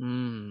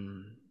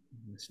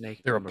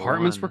 Snake. Their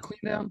apartments were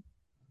cleaned out.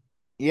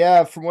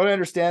 Yeah, from what I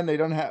understand, they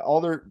don't have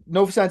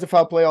no signs of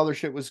foul play. All their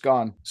shit was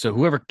gone. So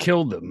whoever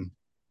killed them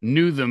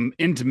knew them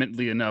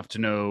intimately enough to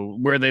know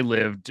where they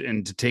lived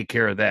and to take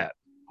care of that.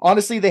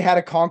 Honestly, they had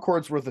a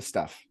Concord's worth of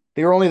stuff.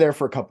 They were only there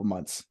for a couple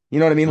months. You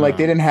know what I mean? Like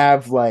they didn't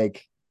have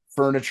like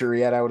furniture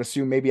yet. I would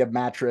assume maybe a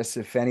mattress,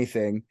 if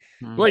anything.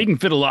 Well, you can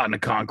fit a lot in a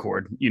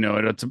Concorde. You know,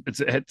 it's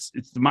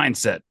the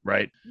mindset,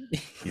 right?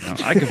 You know,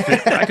 I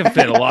can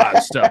fit a lot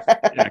of stuff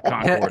in a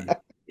Concorde.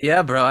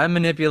 Yeah, bro. I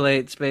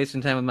manipulate space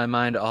and time with my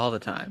mind all the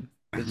time.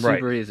 It's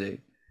super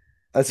easy.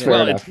 That's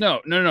fair enough.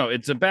 No.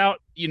 It's about,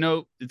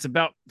 it's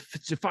about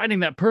finding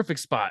that perfect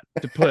spot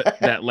to put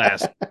that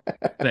last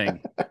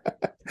thing.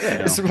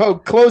 It's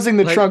about closing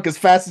the trunk as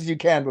fast as you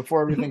can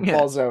before everything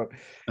falls out.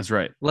 That's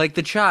right. Like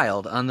the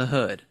child on the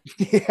hood.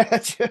 Yeah,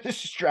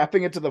 just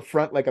strapping it to the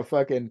front like a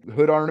fucking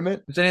hood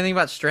ornament. Is anything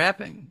about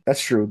strapping?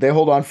 That's true. They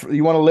hold on.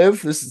 You want to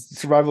live? This is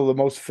survival of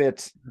the most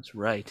fit. That's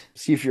right.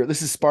 See if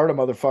this is Sparta,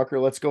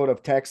 motherfucker. Let's go to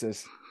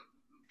Texas.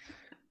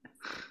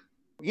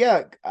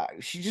 Yeah,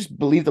 she just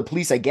believed the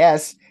police, I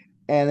guess.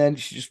 And then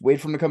she just waited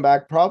for him to come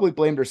back. Probably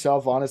blamed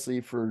herself, honestly,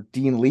 for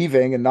Dean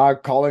leaving and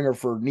not calling her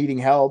for needing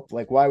help.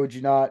 Like, why would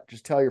you not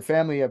just tell your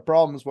family you have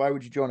problems? Why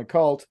would you join a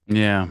cult?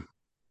 Yeah.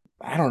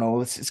 I don't know.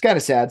 It's kind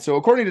of sad. So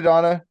according to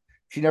Donna,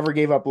 she never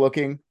gave up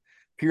looking,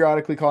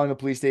 periodically calling the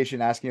police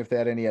station, asking if they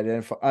had any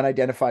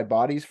unidentified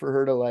bodies for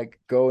her to like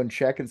go and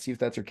check and see if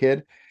that's her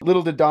kid.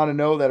 Little did Donna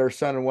know that her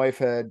son and wife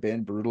had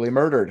been brutally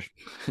murdered.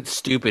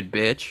 Stupid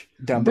bitch.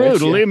 Dumb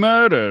brutally bitch,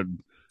 murdered.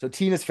 So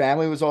Tina's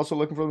family was also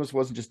looking for them. This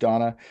wasn't just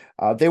Donna.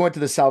 They went to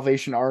the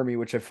Salvation Army,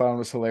 which I found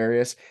was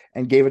hilarious,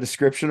 and gave a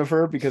description of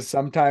her because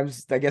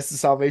sometimes I guess the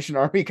Salvation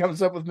Army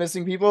comes up with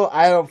missing people.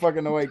 I don't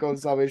fucking know why you go to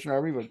the Salvation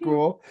Army, but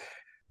cool.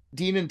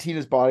 Dean and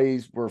Tina's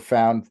bodies were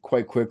found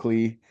quite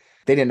quickly.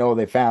 They didn't know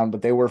they found,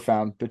 but they were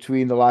found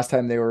between the last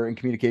time they were in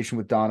communication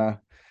with Donna.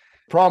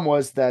 Problem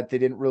was that they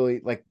didn't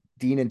really, like,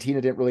 Dean and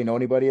Tina didn't really know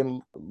anybody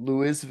in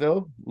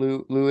Louisville.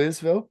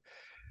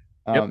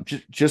 Yep.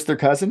 Just their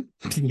cousin.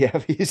 Yeah,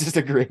 he's just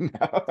agreeing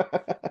now.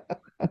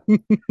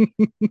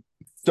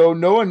 So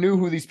no one knew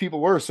who these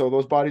people were, so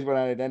those bodies were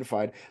not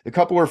identified. The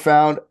couple were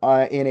found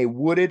in a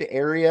wooded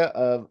area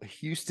of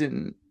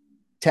Houston,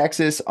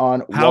 Texas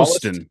on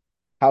Houston,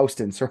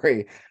 Texas.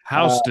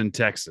 Houston,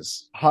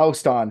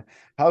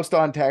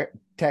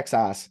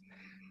 Texas,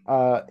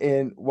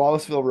 in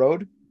Wallaceville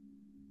Road,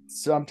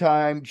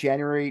 sometime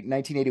January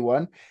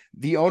 1981.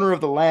 The owner of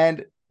the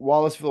land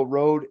Wallaceville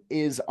Road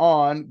is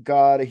on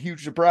got a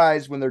huge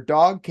surprise when their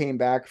dog came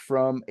back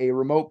from a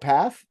remote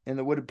path in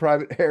the wooded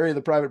private area of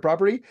the private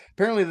property.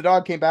 Apparently, the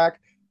dog came back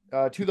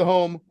to the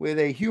home with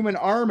a human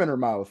arm in her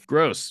mouth.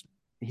 Gross.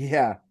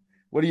 Yeah.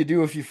 What do you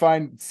do if you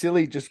find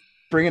silly just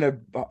bringing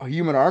a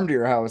human arm to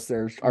your house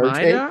there, RJ?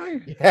 My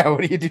dog? Yeah,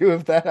 what do you do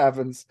if that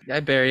happens?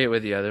 I bury it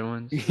with the other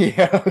ones.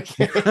 Yeah,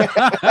 okay.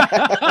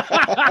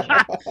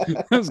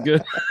 That's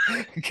good.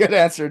 Good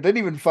answer. Didn't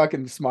even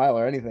fucking smile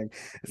or anything.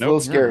 It's a little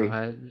scary.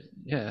 No,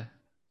 yeah.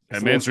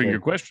 I'm answering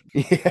your question.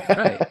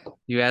 Yeah. Right.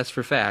 You asked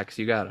for facts.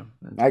 You got them.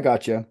 I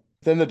got you.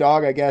 Then the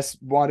dog, I guess,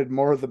 wanted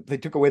more of they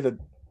took away the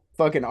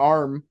fucking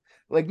arm.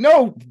 Like,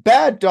 no,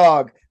 bad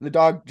dog. And the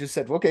dog just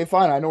said, okay,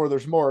 fine. I know where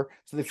there's more.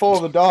 So they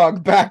follow the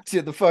dog back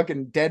to the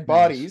fucking dead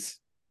bodies.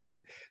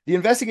 The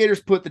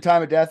investigators put the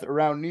time of death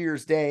around New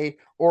Year's Day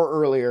or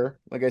earlier.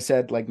 Like I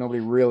said, like nobody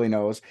really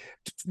knows.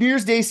 New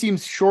Year's Day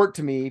seems short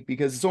to me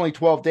because it's only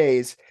 12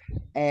 days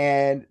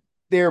and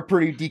they're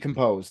pretty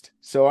decomposed.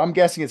 So I'm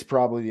guessing it's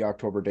probably the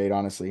October date,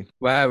 honestly.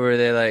 Wow, were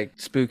they like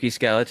spooky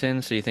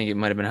skeletons? So you think it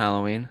might have been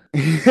Halloween?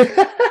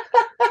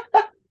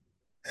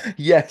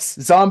 Yes,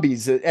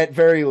 zombies at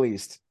very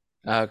least.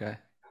 Okay.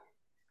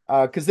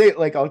 Because they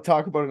like I'll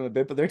talk about it in a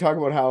bit, but they're talking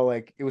about how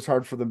like it was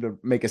hard for them to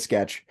make a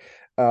sketch.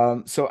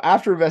 So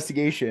after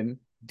investigation,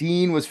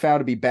 Dean was found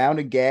to be bound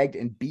and gagged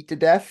and beat to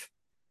death.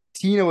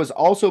 Tina was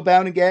also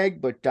bound and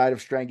gagged, but died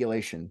of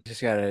strangulation.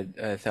 Just got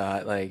a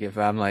thought, like if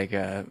I'm like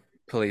a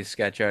police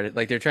sketch artist,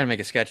 like they're trying to make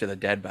a sketch of the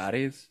dead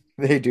bodies.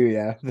 They do,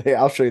 yeah.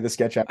 I'll show you the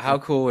sketch. How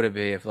cool would it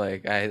be if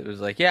like I was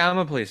like, yeah, I'm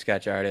a police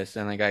sketch artist,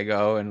 and like I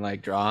go and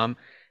like draw them.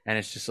 And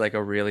it's just like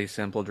a really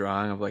simple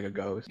drawing of like a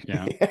ghost.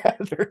 Yeah. Yeah,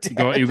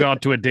 You go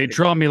out to a date.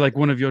 Draw me like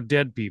one of your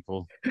dead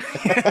people.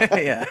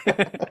 Yeah.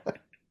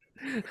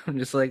 I'm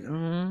just like,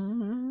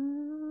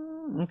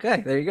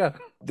 okay, there you go.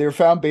 They were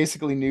found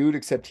basically nude,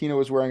 except Tina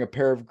was wearing a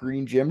pair of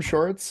green gym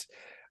shorts.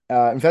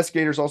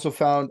 Investigators also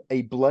found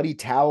a bloody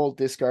towel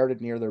discarded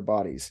near their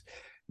bodies.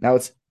 Now,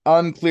 it's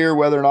unclear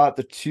whether or not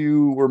the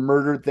two were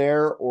murdered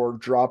there or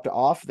dropped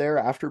off there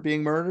after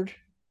being murdered.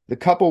 The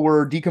couple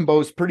were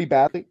decomposed pretty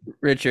badly.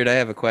 Richard, I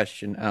have a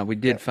question. We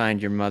did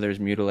find your mother's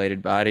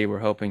mutilated body. We're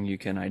hoping you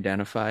can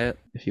identify it,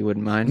 if you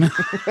wouldn't mind.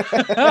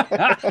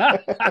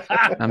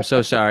 I'm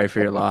so sorry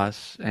for your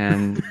loss,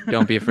 and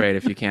don't be afraid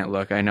if you can't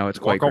look. I know it's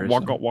quite gruesome.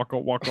 Walk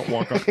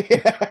up.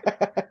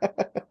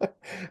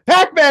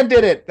 Pac-Man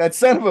did it! That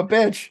son of a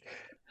bitch!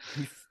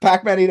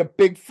 Pac-Man ate a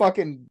big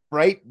fucking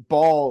bright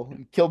ball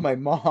and killed my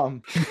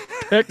mom.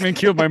 Pac-Man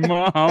killed my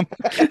mom.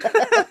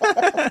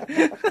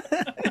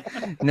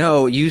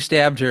 No, you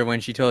stabbed her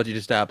when she told you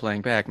to stop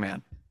playing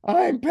Pac-Man.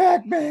 I'm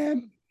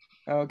Pac-Man.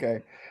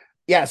 Okay.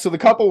 Yeah, so the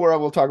couple where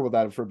we'll talk about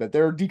that for a bit.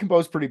 They're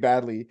decomposed pretty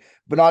badly,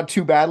 but not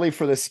too badly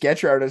for the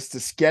sketch artist to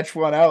sketch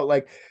one out.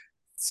 Like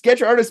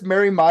sketch artist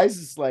Mary Mize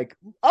is like,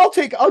 I'll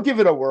give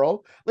it a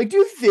whirl. Like, do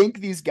you think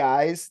these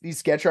guys, these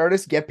sketch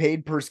artists, get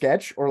paid per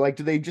sketch, or like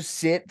do they just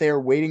sit there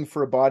waiting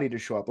for a body to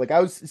show up? Like, I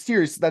was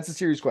serious. That's a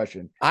serious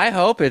question. I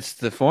hope it's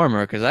the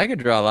former because I could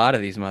draw a lot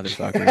of these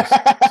motherfuckers.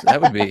 So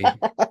that would be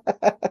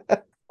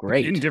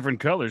great. In different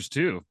colors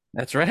too.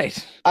 That's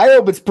right. I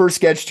hope it's per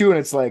sketch too, and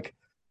it's like,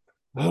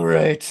 all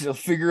right, I'll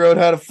figure out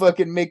how to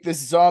fucking make this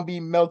zombie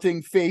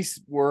melting face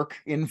work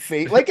in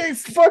face. Like,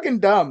 it's fucking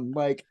dumb.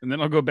 Like, and then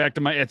I'll go back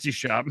to my Etsy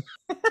shop.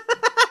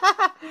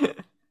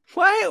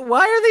 Why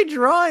are they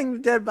drawing the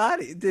dead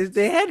body?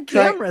 They had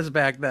cameras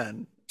back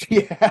then.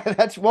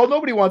 Yeah,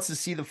 nobody wants to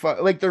see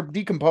like they're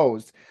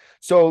decomposed.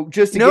 So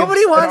just to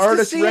nobody give wants an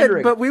to see rendering.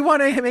 it, but we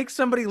want to make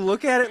somebody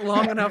look at it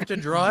long enough to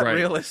draw it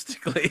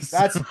realistically.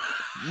 That's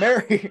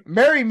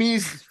Mary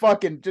Me's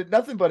fucking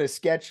nothing but a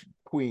sketch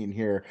queen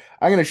here.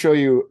 I'm going to show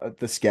you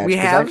the sketch. We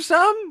have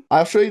some?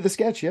 I'll show you the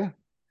sketch, yeah.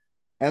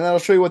 And then I'll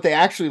show you what they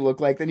actually look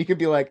like. Then you could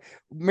be like,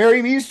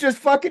 Mary Me's just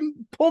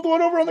fucking pulled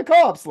one over on the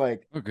cops.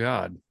 Like, oh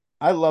God.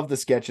 I love the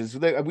sketches.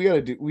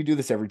 We do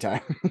this every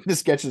time. The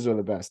sketches are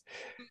the best.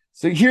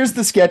 So here's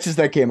the sketches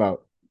that came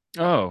out.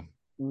 Oh.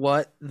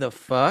 What the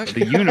fuck?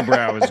 The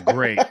unibrow is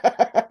great.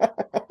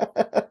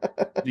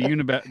 The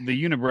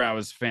unibrow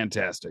is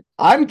fantastic.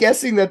 I'm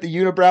guessing that the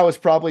unibrow is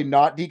probably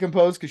not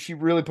decomposed because she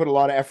really put a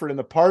lot of effort in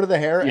the part of the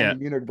hair and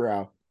the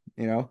unibrow.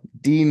 You know,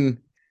 Dean.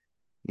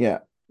 Yeah.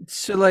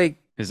 So like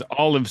his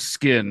olive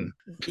skin.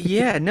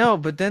 Yeah, no,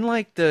 but then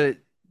like the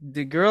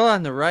girl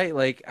on the right,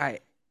 like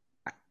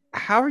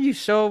how are you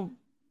so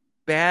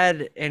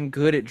bad and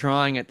good at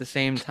drawing at the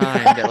same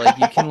time that like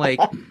you can like.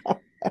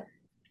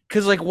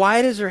 Because, like,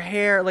 why does her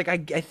hair, like, I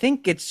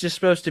think it's just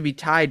supposed to be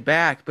tied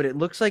back, but it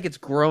looks like it's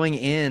growing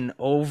in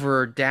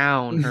over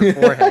down her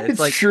forehead. It's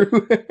like,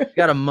 true. She's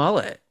got a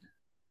mullet.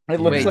 Wait,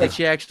 like... did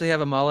she actually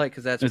have a mullet?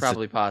 Because that's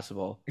probably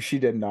possible. She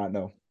did not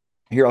know.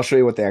 Here, I'll show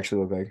you what they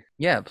actually look like.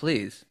 Yeah,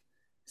 please.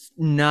 It's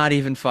not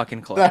even fucking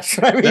close. That's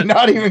what I mean,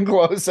 not even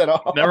close at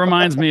all. That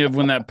reminds me of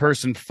when that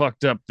person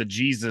fucked up the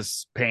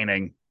Jesus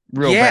painting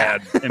real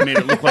bad and made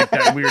it look like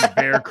that weird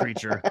bear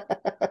creature.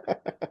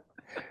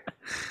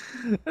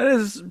 That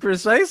is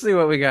precisely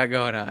what we got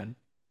going on.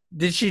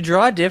 Did she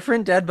draw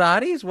different dead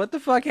bodies? What the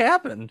fuck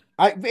happened?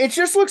 It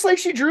just looks like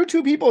she drew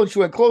two people and she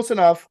went close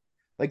enough.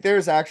 Like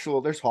there's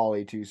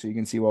Holly too, so you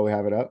can see while we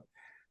have it up.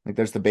 Like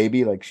there's the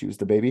baby, like she was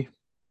the baby.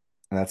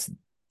 And that's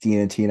Dean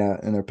and Tina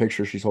in their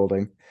picture she's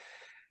holding.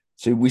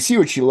 So we see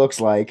what she looks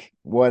like,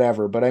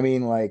 whatever. But I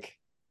mean, like,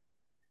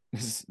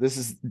 this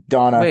is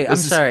Donna. Wait, I'm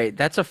sorry.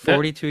 That's a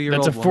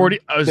 42-year-old. That's a 40.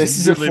 This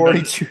is a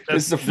 42.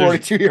 This is a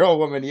 42-year-old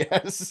woman.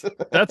 Yes.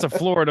 That's a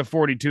Florida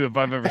 42 if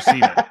I've ever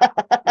seen it.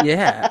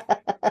 Yeah.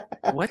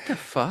 What the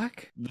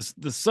fuck?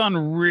 The sun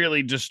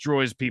really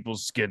destroys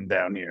people's skin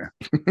down here.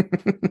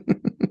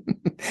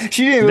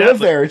 She didn't live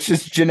there. It's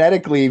just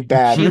genetically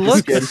bad. She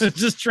looks it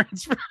just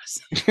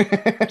transfers.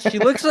 She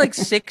looks like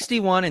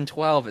 61 and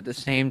 12 at the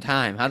same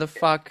time. How the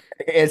fuck?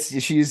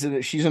 She's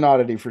an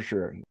oddity for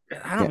sure.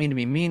 I don't mean to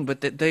be mean,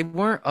 but they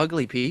weren't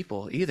ugly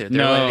people either.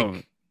 They're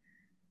like,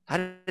 how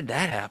did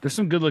that happen? There's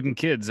some good-looking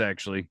kids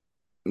actually.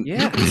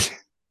 Yeah.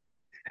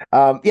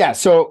 Yeah.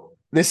 So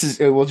this is.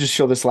 We'll just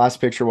show this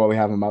last picture while we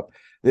have them up.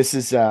 This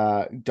is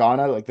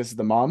Donna. Like this is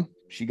the mom.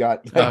 She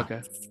got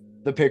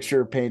the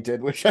picture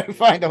painted, which I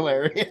find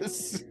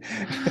hilarious.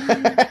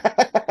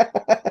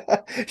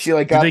 She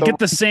like got. Did they get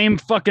the same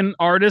fucking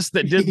artist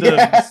that did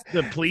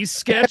the police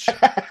sketch?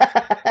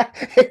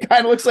 It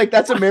kind of looks like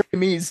that's a Mary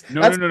Me's.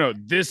 No.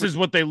 This is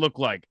what they look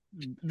like.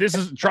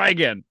 Try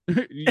again.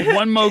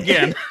 One more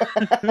again.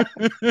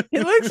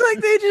 It looks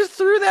like they just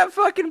threw that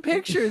fucking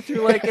picture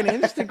through like an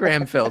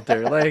Instagram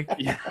filter. Like,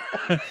 yeah.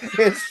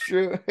 It's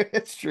true.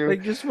 It's true.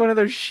 Like just one of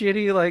those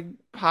shitty like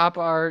pop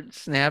art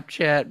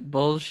Snapchat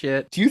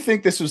bullshit. Do you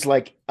think this was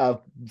like a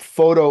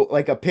photo,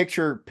 like a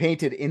picture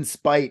painted in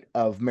spite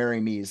of Mary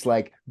Me's?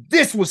 Like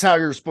this was how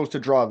you're supposed to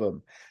draw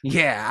them.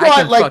 Yeah, I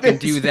can like fucking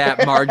do that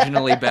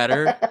marginally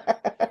better.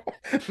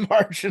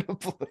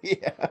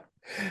 Marginally,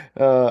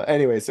 yeah.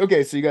 Anyways,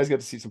 okay, so you guys got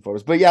to see some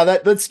photos, but yeah,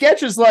 that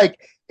sketch is like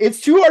it's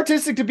too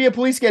artistic to be a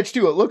police sketch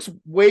too. It looks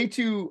way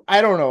too.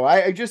 I don't know.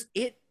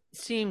 It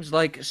seems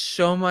like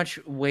so much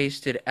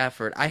wasted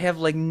effort. I have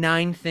like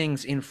 9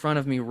 things in front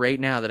of me right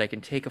now that I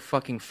can take a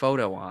fucking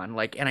photo on.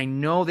 Like, and I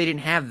know they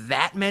didn't have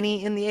that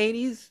many in the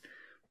 80s.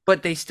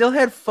 But they still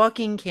had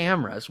fucking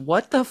cameras.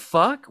 What the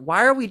fuck?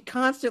 Why are we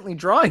constantly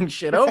drawing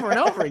shit over and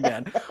over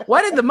again?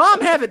 Why did the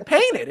mom have it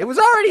painted? It was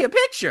already a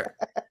picture.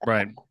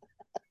 Right.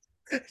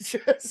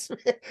 Just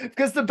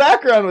because the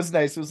background was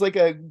nice. It was like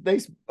a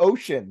nice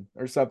ocean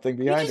or something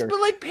behind her. But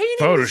like painting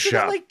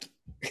Photoshop. Like,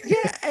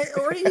 yeah,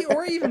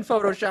 or even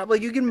Photoshop.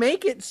 Like you can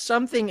make it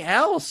something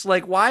else.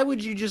 Like why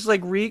would you just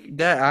like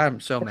that? I'm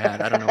so mad.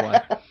 I don't know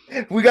why.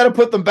 We got to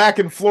put them back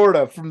in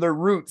Florida from their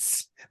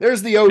roots.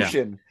 There's the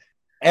ocean. Yeah.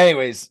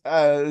 Anyways,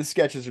 the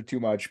sketches are too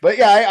much. But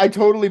yeah, I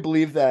totally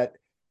believe that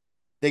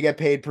They get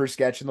paid per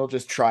sketch and they'll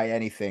just try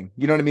anything.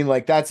 You know what I mean?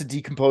 Like that's a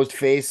decomposed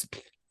face.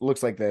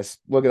 Looks like this.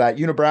 Look at that.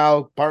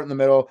 Unibrow, part in the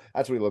middle.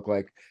 That's what he looked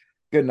like.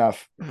 Good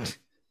enough.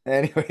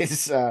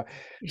 Anyways,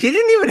 He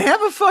didn't even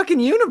have a fucking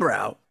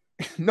unibrow.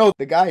 no,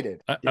 the guy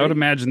did. I would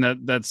imagine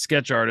that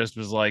sketch artist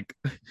was like,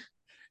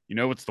 you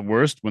know what's the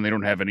worst? When they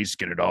don't have any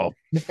skin at all.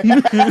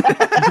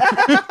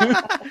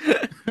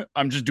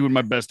 I'm just doing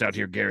my best out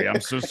here, Gary.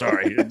 I'm so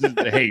sorry.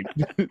 Hey,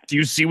 do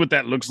you see what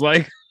that looks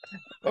like?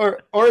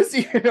 Or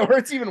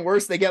it's even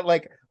worse. They get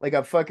like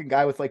a fucking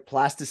guy with like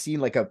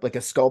plasticine, like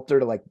a sculptor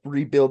to like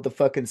rebuild the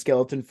fucking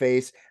skeleton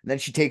face, and then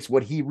she takes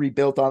what he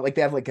rebuilt on. Like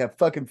they have like a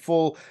fucking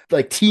full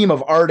like team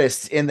of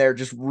artists in there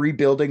just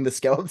rebuilding the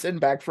skeleton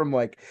back from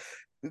like.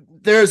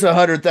 There's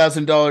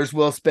 $100,000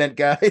 well spent,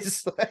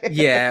 guys.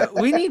 Yeah,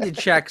 we need to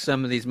check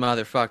some of these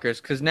motherfuckers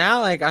because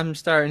now, like, I'm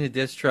starting to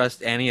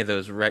distrust any of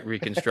those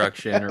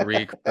reconstruction or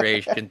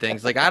recreation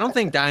things. Like, I don't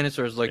think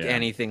dinosaurs look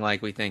anything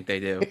like we think they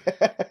do.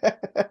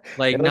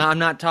 Like, no, I'm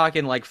not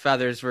talking like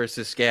feathers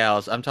versus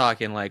scales. I'm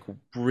talking like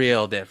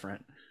real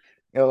different.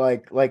 You know,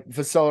 like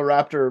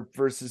Velociraptor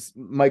versus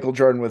Michael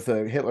Jordan with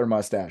a Hitler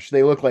mustache.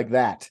 They look like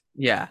that.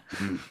 Yeah.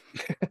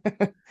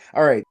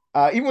 All right.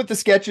 Even with the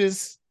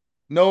sketches,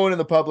 no one in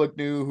the public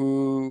knew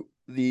who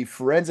the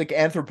forensic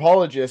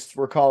anthropologists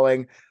were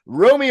calling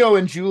Romeo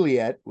and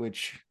Juliet,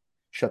 which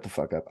shut the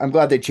fuck up. I'm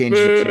glad they changed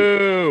it.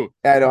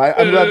 I know.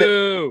 I'm glad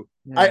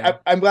that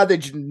I'm glad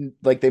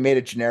they made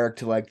it generic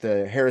to like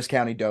the Harris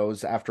County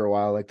does after a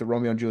while. Like the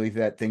Romeo and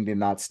Juliet thing did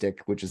not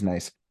stick, which is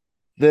nice.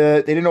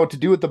 They didn't know what to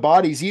do with the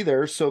bodies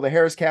either, so the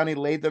Harris County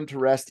laid them to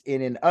rest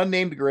in an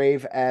unnamed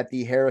grave at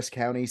the Harris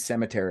County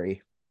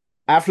Cemetery.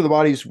 After the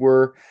bodies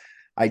were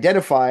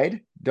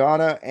identified,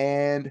 Donna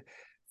and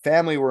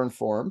family were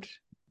informed.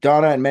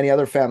 Donna and many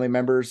other family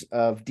members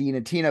of Dean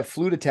and Tina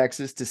flew to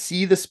Texas to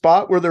see the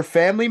spot where their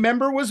family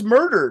member was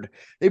murdered.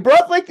 They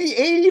brought like the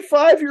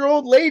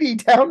 85-year-old lady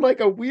down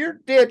like a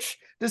weird ditch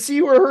to see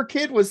where her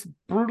kid was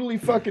brutally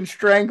fucking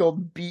strangled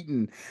and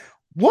beaten.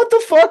 What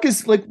the fuck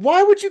is like,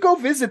 why would you go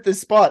visit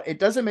this spot? It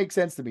doesn't make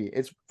sense to me.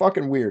 It's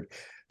fucking weird.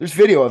 There's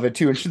video of it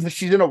too. And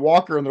she's in a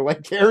walker and they're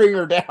like carrying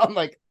her down.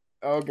 Like,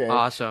 okay.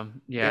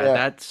 Awesome. Yeah.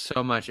 That's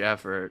so much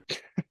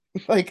effort.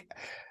 Like,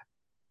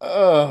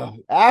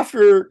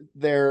 after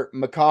their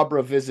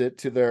macabre visit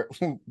to their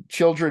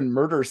children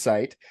murder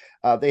site,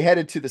 they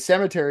headed to the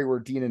cemetery where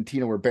Dean and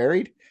Tina were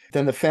buried.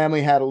 Then the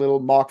family had a little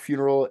mock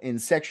funeral in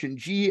Section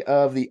G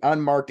of the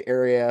unmarked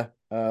area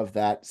of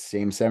that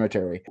same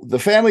cemetery. The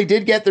family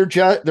did get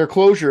their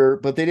closure,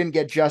 but they didn't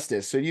get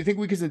justice. So do you think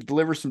we can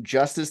deliver some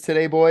justice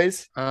today,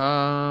 boys?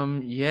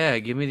 Yeah,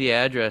 give me the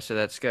address of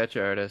that sketch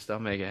artist. I'll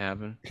make it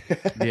happen.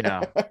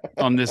 Yeah,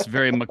 on this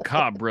very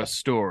macabre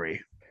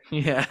story.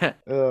 Yeah.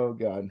 Oh,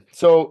 God.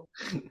 So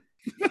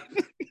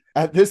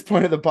at this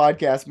point of the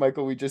podcast,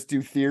 Michael, we just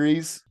do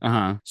theories.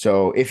 Uh-huh.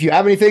 So if you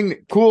have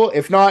anything, cool.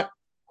 If not,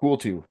 cool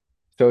too.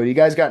 So you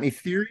guys got any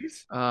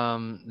theories?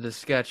 The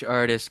sketch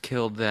artist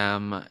killed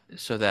them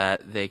so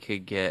that they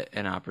could get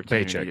an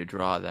opportunity to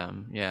draw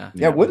them. Yeah.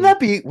 Yeah. Wouldn't that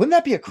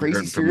be a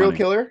crazy serial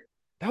killer?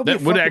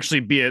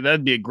 That'd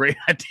be a great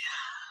idea.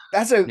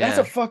 That's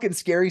a fucking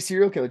scary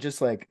serial killer.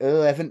 Just like,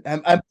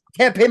 I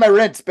can't pay my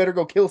rent. Better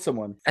go kill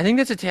someone. I think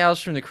that's a Tales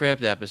from the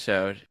Crypt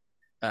episode.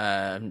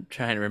 I'm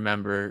trying to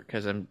remember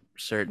because I'm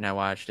certain I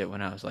watched it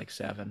when I was like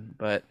 7.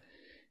 But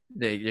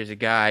there's a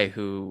guy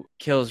who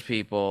kills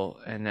people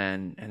and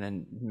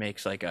then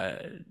makes like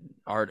a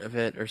art of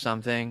it or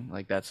something.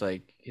 Like that's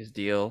like his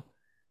deal.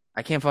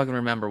 I can't fucking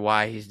remember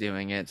why he's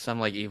doing it. Some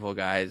like evil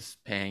guy's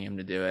paying him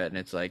to do it, and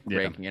it's like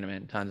raking him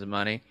in tons of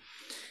money.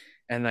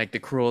 And like the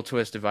cruel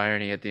twist of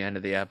irony at the end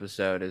of the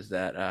episode is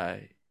that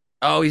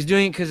he's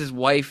doing it because his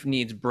wife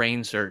needs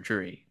brain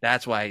surgery.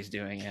 That's why he's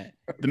doing it.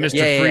 The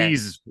Mr.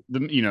 Freeze,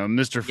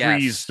 Mr.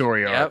 Freeze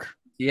story arc.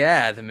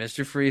 Yeah, the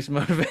Mr. Freeze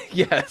motivation.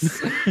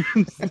 Yes.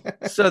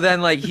 So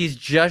then, like, he's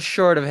just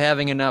short of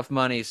having enough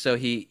money, so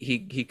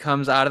he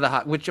comes out of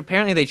the which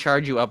apparently they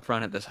charge you up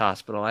front at this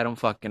hospital. I don't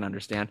fucking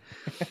understand.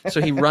 So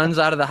he runs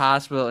out of the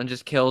hospital and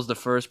just kills the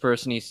first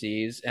person he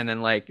sees, and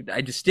then like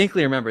I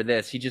distinctly remember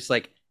this. He just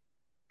like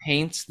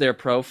paints their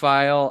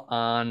profile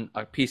on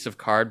a piece of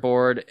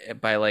cardboard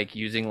by like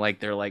using like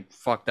their like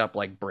fucked up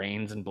like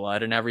brains and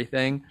blood and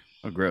everything.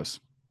 Oh, gross.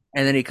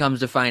 And then he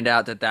comes to find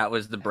out that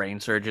was the brain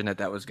surgeon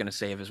that was going to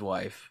save his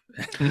wife.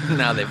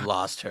 Now they've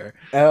lost her.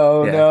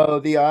 Oh, no,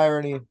 the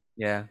irony.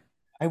 Yeah.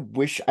 I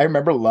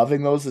remember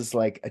loving those as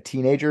like a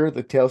teenager.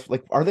 The Tales,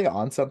 like, are they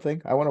on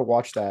something? I want to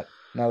watch that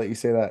now that you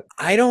say that.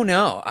 I don't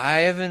know. I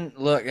haven't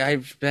looked.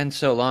 I've been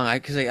so long.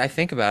 Because I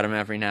think about them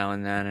every now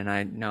and then, and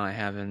I know I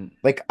haven't.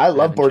 Like, I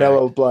love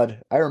Bordello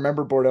Blood. I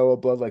remember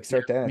Bordello Blood like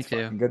start to end. Me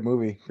too. Good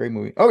movie. Great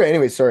movie. Okay,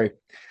 anyway, sorry.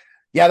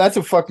 Yeah, that's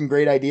a fucking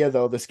great idea,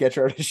 though. The sketch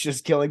artist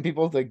just killing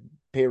people to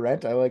pay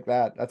rent. I like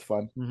that. That's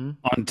fun. Mm-hmm.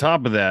 On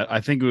top of that,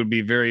 I think it would be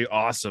very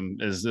awesome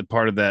as a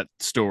part of that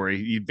story.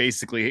 You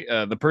basically,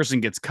 the person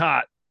gets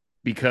caught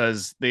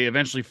because they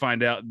eventually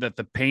find out that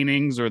the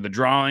paintings or the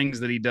drawings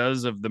that he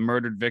does of the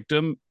murdered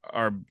victim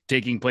are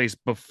taking place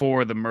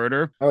before the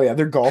murder. Oh, yeah,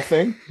 they're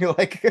golfing. You're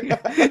like...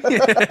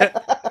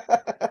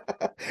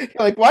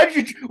 Like,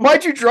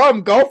 why'd you draw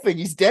him golfing?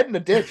 He's dead in a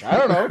ditch. I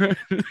don't know.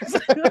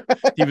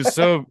 He was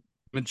so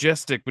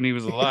majestic when he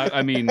was alive.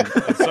 I mean,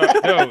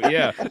 no,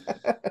 yeah,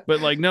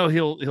 but like, no,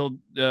 he'll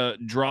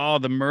draw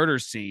the murder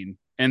scene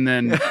and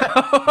then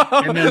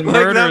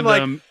murder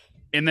them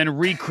and then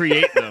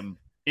recreate them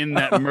in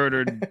that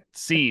murdered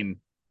scene.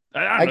 I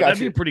don't know. That'd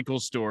be a pretty cool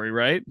story,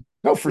 right?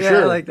 No, for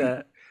sure. I like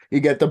that. You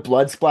get the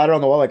blood splatter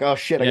on the wall, like, oh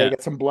shit, I Yeah. gotta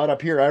get some blood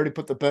up here. I already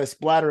put the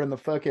splatter in the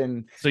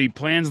fucking. So he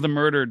plans the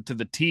murder to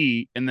the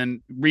T and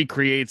then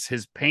recreates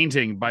his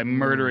painting by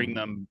murdering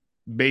them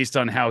based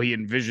on how he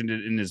envisioned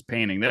it in his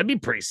painting. That'd be a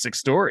pretty sick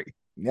story.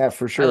 Yeah,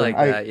 for sure. I like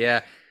that.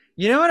 Yeah.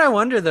 You know what I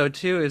wonder though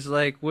too is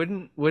like,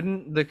 wouldn't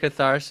the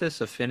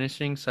catharsis of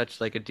finishing such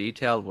like a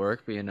detailed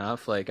work be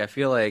enough? Like, I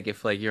feel like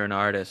if like you're an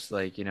artist,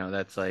 like, you know,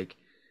 that's like,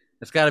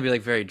 it's got to be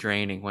like very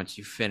draining once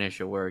you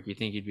finish a work. You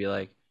think you'd be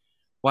like,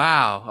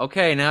 wow,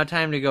 okay, now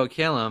time to go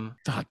kill him.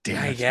 Oh,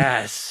 damn it. I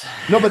guess.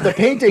 No, but the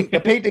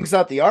painting's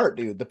not the art,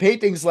 dude. The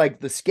painting's like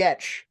the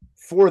sketch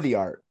for the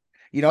art.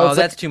 You know, Oh, it's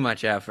that's like, too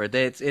much effort.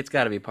 It's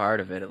got to be part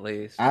of it at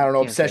least. I don't know.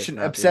 You can't say it's not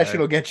the Obsession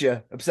will art. get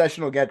you.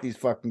 Obsession will get these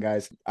fucking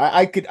guys.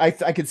 I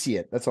could see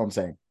it. That's all I'm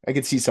saying. I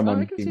could see Oh,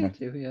 someone I can being see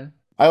there. it too. Yeah.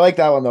 I like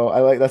that one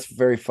though. That's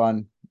very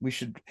fun. We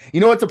should.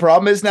 You know what the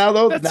problem is now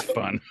though? That's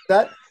fun.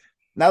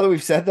 Now that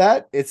we've said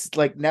that, it's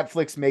like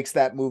Netflix makes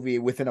that movie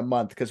within a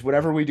month because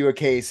whenever we do a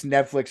case,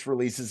 Netflix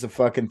releases a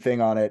fucking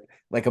thing on it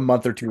like a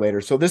month or two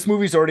later. So this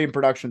movie's already in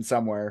production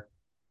somewhere.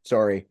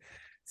 Sorry,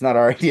 it's not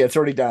our idea. It's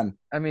already done.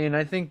 I mean,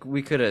 I think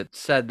we could have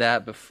said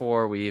that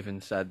before we even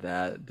said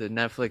that. The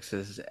Netflix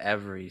is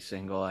every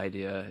single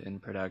idea in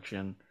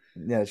production.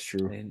 Yeah, it's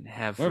true. They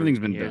have Well, for everything's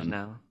been years done.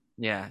 now.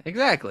 Yeah,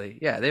 exactly.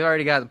 Yeah, they've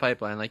already got the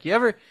pipeline. Like, you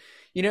ever,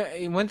 you know,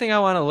 one thing I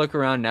want to look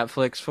around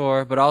Netflix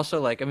for, but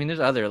also like, I mean, there's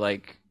other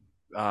like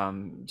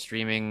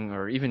streaming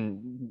or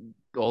even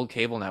old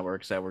cable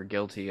networks that were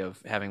guilty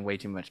of having way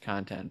too much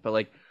content. But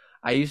like,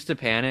 I used to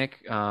panic,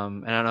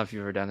 and I don't know if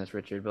you've ever done this,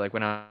 Richard, but like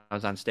when I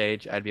was on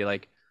stage, I'd be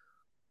like,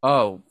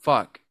 oh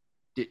fuck,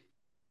 did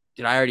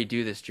I already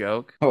do this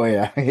joke? Oh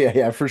yeah,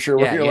 yeah, for sure.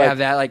 Yeah, You're you like, have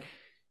that. Like,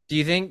 do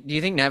you think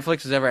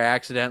Netflix has ever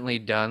accidentally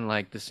done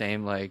like the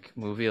same like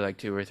movie like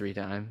 2 or 3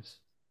 times?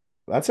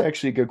 that's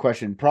actually a good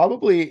question.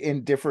 Probably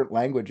in different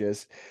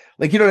languages.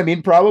 Like, you know what I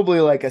mean? Probably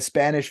like a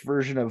Spanish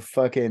version of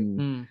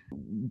fucking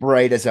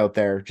Bright is out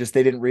there. Just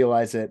they didn't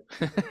realize it.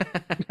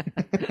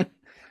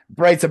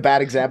 Bright's a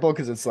bad example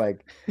because it's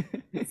like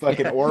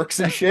fucking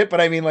orcs and shit.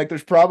 But I mean, like,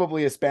 there's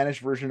probably a Spanish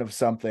version of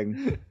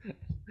something.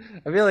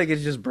 I feel like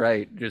it's just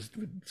Bright, just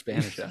with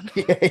Spanish on.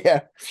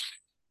 Yeah.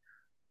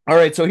 All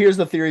right. So here's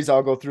the theories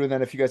I'll go through. And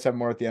then if you guys have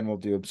more at the end, we'll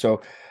do them.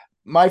 So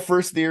my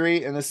first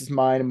theory, and this is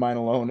mine and mine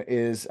alone,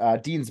 is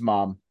Dean's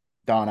mom,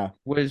 Donna.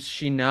 Was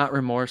she not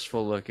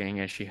remorseful looking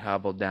as she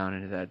hobbled down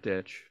into that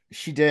ditch?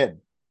 She did.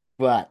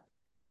 But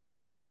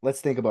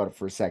let's think about it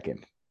for a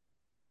second.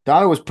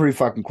 Donna was pretty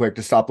fucking quick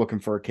to stop looking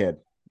for a kid.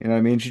 You know what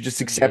I mean? She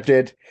just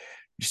accepted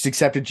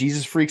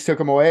Jesus freaks took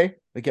him away.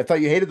 Like, I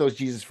thought you hated those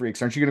Jesus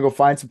freaks. Aren't you going to go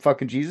find some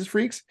fucking Jesus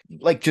freaks?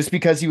 Like, just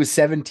because he was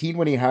 17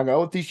 when he hung out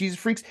with these Jesus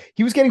freaks,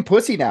 he was getting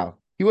pussy now.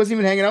 He wasn't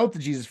even hanging out with the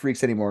Jesus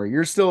freaks anymore.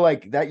 You're still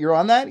like that. You're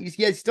on that. He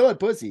still had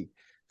pussy.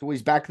 So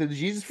he's back to the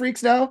Jesus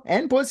freaks now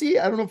and pussy.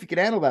 I don't know if you can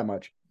handle that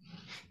much.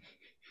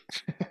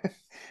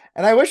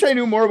 And I wish I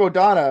knew more about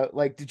Donna.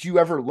 Like, did you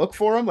ever look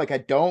for him? Like, I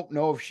don't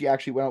know if she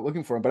actually went out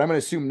looking for him, but I'm going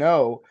to assume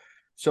no.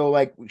 So,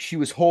 like, she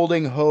was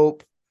holding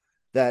hope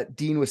that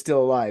Dean was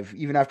still alive,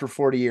 even after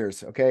 40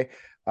 years. Okay.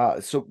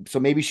 So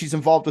maybe she's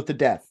involved with the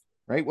death,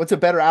 right? What's a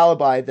better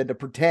alibi than to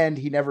pretend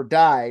he never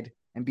died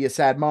and be a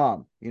sad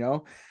mom? You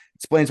know,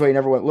 explains why you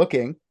never went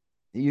looking.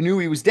 You knew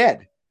he was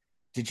dead.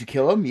 Did you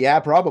kill him? Yeah,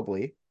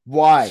 probably.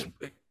 Why?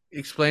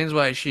 Explains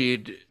why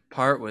she'd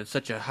part with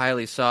such a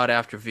highly sought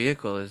after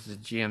vehicle as the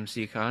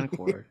GMC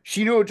Concorde.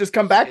 She knew it would just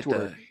come back Get to the-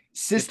 her.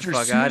 Sister Get the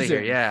fuck Susan out of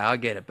here. Yeah, I'll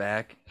get it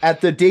back.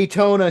 at the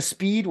Daytona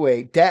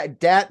Speedway.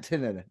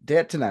 Daytona.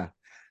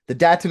 The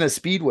Daytona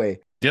Speedway.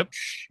 Yep.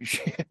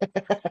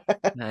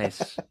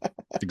 Nice.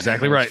 That's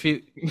exactly right.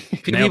 Few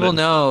Nailed people it.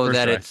 know First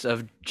that try. it's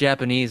of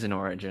Japanese in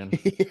origin.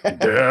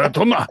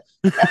 Toma.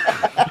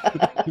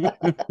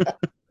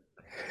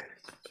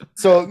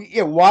 So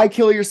yeah, why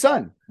kill your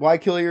son? Why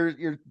kill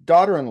your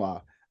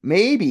daughter-in-law?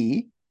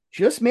 Maybe,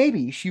 just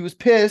maybe, she was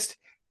pissed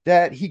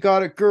that he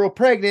got a girl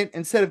pregnant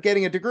instead of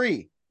getting a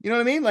degree. You know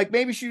what I mean? Like,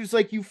 maybe she was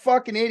like, you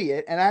fucking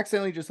idiot, and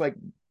accidentally just like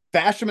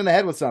bashed him in the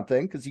head with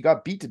something because he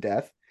got beat to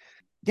death.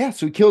 Yeah,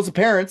 so he kills the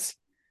parents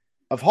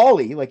of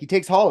Holly. Like, he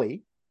takes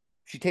Holly.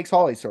 She takes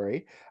Holly,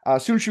 sorry.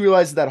 Soon she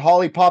realizes that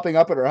Holly popping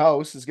up at her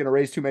house is going to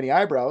raise too many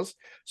eyebrows.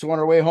 So on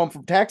her way home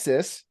from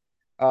Texas,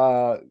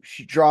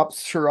 she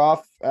drops her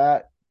off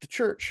at the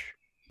church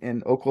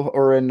in Oklahoma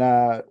or in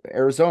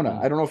Arizona.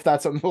 I don't know if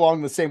that's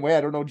along the same way.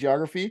 I don't know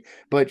geography,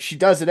 but she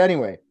does it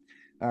anyway.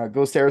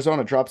 Goes to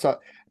Arizona, drops out,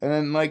 and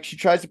then like she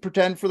tries to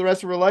pretend for the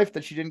rest of her life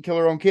that she didn't kill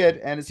her own kid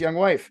and his young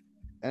wife,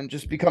 and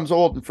just becomes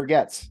old and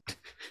forgets.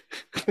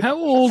 How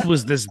old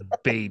was this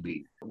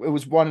baby? It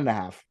was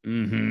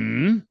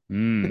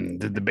 1.5.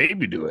 Did the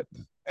baby do it?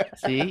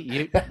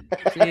 See, Now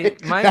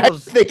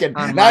Michael's you're thinking,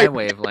 on now, my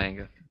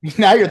wavelength.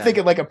 now you're Yeah.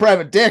 thinking like a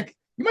private dick.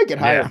 You might get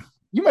hired. Yeah.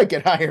 You might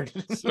get hired.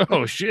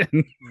 Oh shit.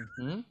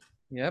 Hmm.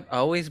 Yep.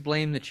 Always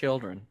blame the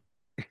children.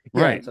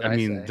 Right. That's what I I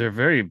mean, say. they're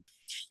very.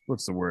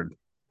 What's the word?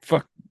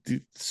 Fuck.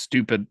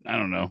 Stupid. I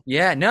don't know.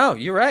 Yeah. No,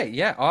 you're right.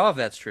 Yeah, all of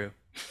that's true.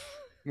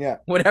 Yeah.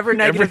 Whatever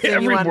negative thing you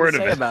every wanted word to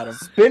of say it. about him.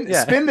 Spin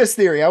Yeah. spin this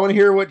theory. I want to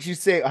hear what you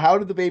say. How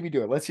did the baby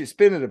do it? Let's hear.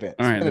 Spin it a bit.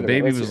 All right. Spin The it a bit.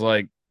 baby Let's was hear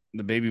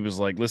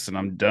it. like, listen,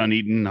 I'm done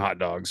eating hot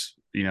dogs.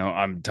 You know,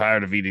 I'm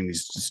tired of eating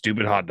these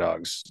stupid hot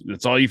dogs.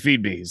 That's all you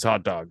feed me is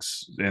hot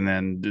dogs. And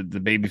then the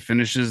baby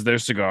finishes their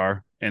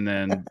cigar and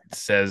then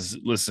says,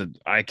 listen,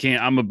 I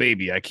can't, I'm a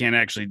baby. I can't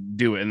actually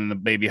do it. And then the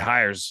baby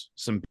hires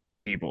some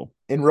people,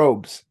 In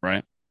robes.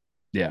 right?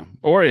 Yeah.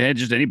 Or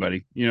just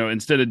anybody, you know,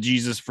 instead of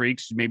Jesus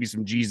freaks, maybe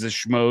some Jesus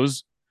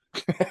schmoes.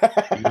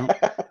 know?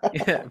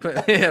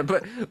 But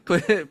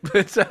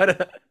puts out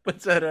a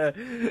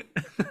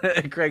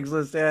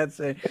Craigslist ad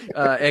saying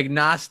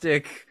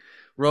agnostic,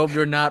 robed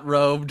or not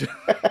robed,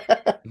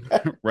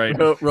 Right.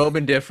 robe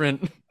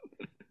indifferent.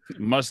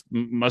 Must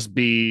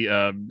be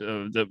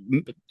the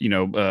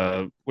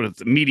what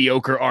is it,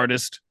 mediocre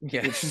artist.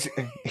 Yeah. It's just,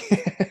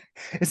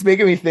 it's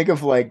making me think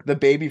of like the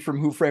baby from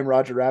Who Framed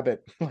Roger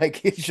Rabbit. Like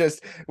he's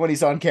just when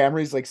he's on camera,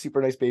 he's like super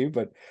nice baby,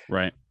 but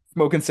Right.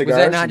 smoking cigars.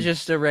 Was that not and-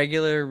 just a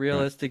regular,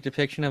 realistic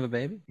depiction of a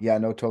baby? Yeah,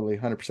 no, totally,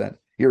 100%.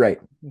 You're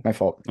right. My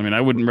fault. I mean, I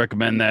wouldn't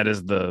recommend that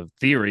as the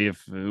theory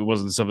if it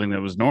wasn't something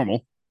that was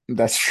normal.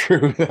 That's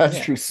true. That's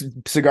Yeah. true.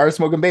 Cigar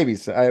smoking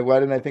babies. Why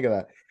didn't I think of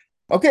that?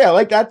 Okay, I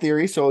like that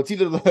theory. So it's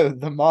either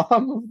the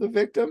mom of the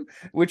victim,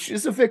 which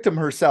is a victim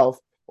herself,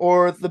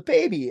 or the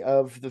baby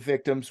of the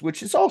victims,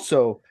 which is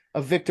also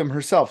a victim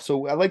herself.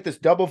 So I like this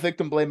double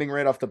victim blaming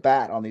right off the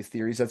bat on these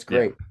theories. That's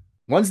great.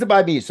 One's to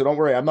by me, so don't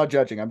worry. I'm not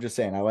judging. I'm just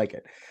saying I like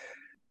it.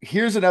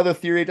 Here's another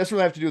theory. It doesn't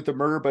really have to do with the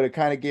murder, but it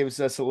kind of gives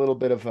us a little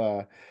bit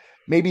of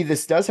maybe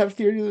this does have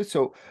theory to it.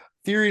 So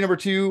theory number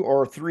 2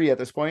 or 3 at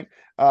this point.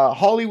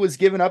 Holly was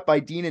given up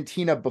by Dean and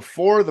Tina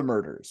before the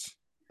murders.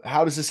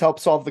 How does this help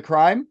solve the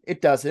crime?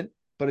 It doesn't,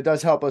 but it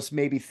does help us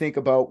maybe think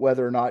about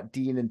whether or not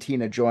Dean and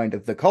Tina joined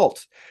the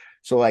cult.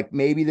 So like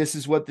maybe this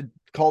is what the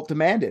cult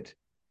demanded.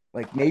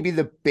 Like maybe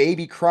the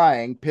baby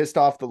crying pissed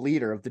off the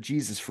leader of the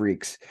Jesus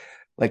freaks.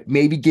 Like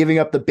maybe giving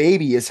up the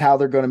baby is how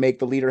they're going to make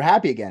the leader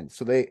happy again.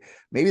 So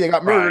maybe they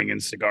got murdered. Crying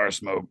and cigar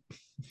smoke.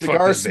 Fuck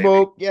Cigar this baby.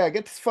 smoke. Yeah,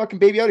 get this fucking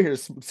baby out of here.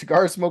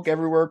 Cigar smoke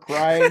everywhere,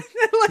 crying.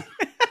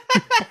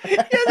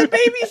 Yeah, the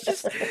baby's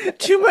just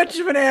too much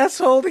of an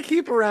asshole to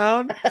keep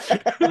around.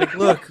 Like,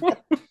 look,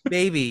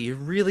 baby, you're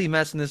really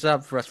messing this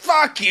up for us.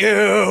 Fuck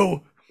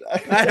you!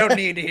 I don't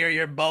need to hear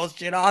your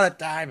bullshit all the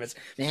time. It's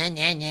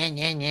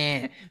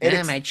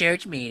my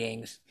church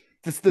meetings.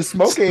 The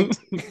smoking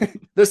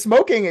the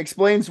smoking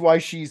explains why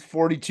she's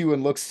 42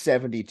 and looks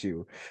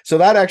 72. So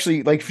that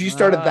actually, like, if you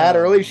started that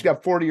early, she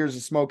got 40 years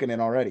of smoking in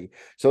already.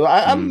 So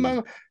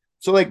I'm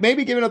so like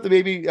maybe giving up the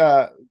baby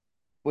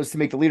was to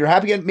make the leader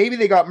happy again. Maybe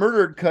they got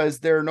murdered because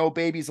there are no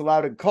babies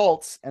allowed in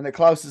cults, and the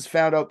Clouses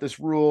found out this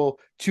rule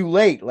too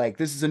late. Like,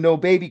 this is a no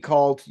baby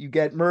cult. You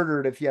get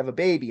murdered if you have a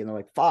baby, and they're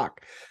like,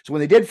 fuck. So when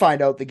they did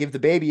find out, they give the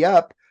baby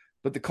up,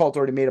 but the cult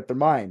already made up their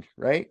mind,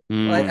 right?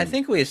 Well, I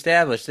think we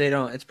established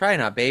it's probably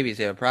not babies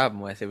they have a problem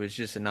with. It was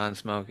just a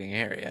non-smoking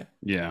area.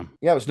 Yeah.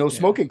 Yeah, it was no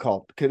smoking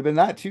cult. Could have been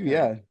that too.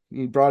 Yeah.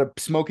 You brought a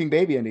smoking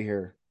baby into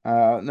here.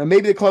 Now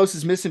maybe the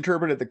Clouses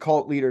misinterpreted the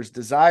cult leader's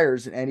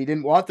desires and he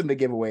didn't want them to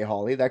give away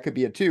Holly. That could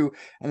be it too.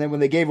 And then when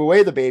they gave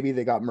away the baby,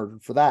 they got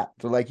murdered for that.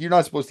 They're like, you're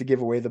not supposed to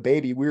give away the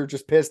baby. We were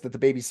just pissed that the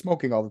baby's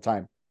smoking all the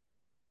time.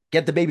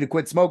 Get the baby to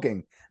quit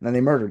smoking. And then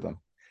they murdered them.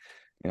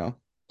 You know,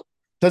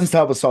 doesn't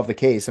help us solve the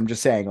case. I'm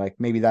just saying, like,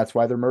 maybe that's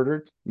why they're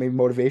murdered. Maybe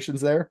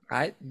motivation's there.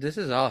 This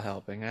is all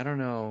helping. I don't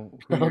know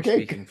who you're Okay,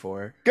 speaking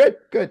for. Good.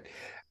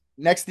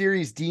 Next theory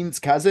is Dean's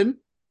cousin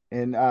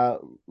and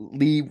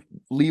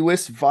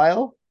Lewis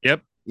Vile.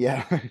 Yep.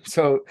 Yeah.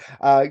 So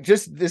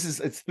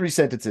it's 3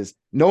 sentences.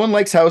 No one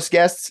likes house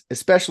guests,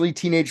 especially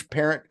teenage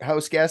parent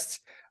house guests.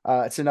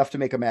 It's enough to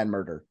make a man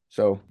murder.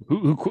 So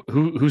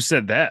who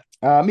said that?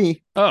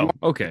 me. Oh,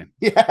 okay.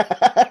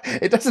 Yeah.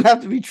 It doesn't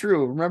have to be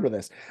true. Remember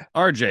this.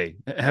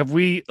 RJ, have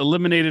we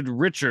eliminated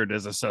Richard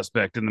as a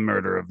suspect in the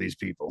murder of these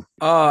people?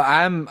 Oh,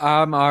 I'm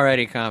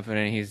already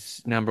confident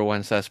he's number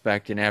one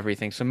suspect in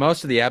everything. So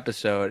most of the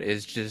episode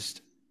is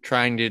just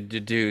trying to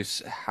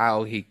deduce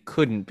how he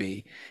couldn't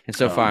be, and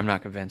so far I'm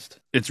not convinced.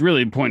 It's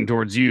really pointing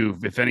towards you,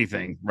 if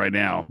anything, right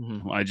now.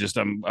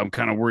 Mm-hmm. I'm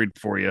kind of worried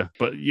for you,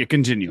 but you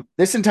continue.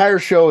 This entire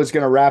show is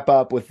going to wrap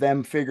up with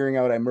them figuring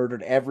out I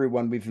murdered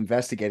everyone we've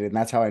investigated, and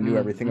that's how I knew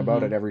everything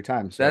about it every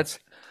time. So That's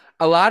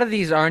a lot of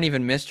these aren't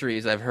even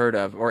mysteries I've heard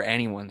of or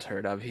anyone's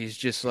heard of. He's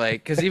just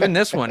like, because even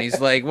this one, he's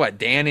like, what,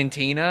 Dan and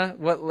Tina?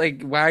 What,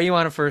 like, why are you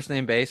on a first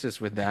name basis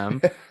with them?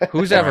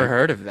 Who's ever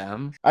heard of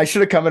them? I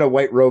should have come in a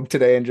white robe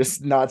today and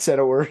just not said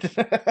a word.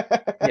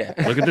 Yeah.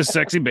 Look at this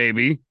sexy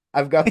baby.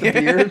 I've got the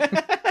beard.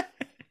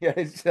 Yeah,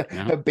 it's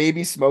a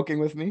baby smoking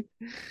with me.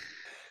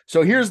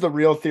 So here's the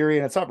real theory,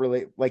 and it's not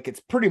really like it's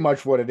pretty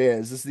much what it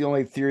is. This is the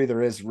only theory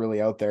there is really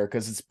out there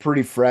because it's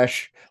pretty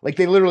fresh. Like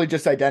they literally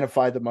just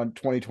identified them on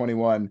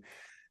 2021,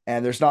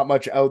 and there's not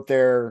much out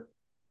there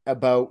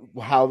about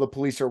how the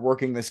police are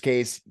working this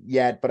case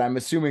yet, but I'm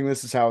assuming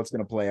this is how it's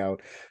going to play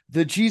out.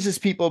 The Jesus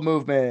People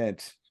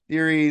movement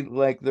theory,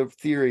 like the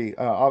theory,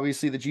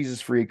 obviously the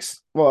Jesus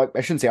freaks. Well, I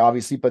shouldn't say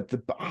obviously, but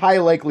the high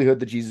likelihood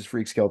the Jesus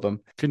freaks killed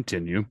them.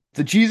 Continue.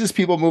 The Jesus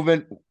People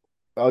movement,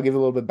 I'll give a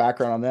little bit of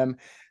background on them.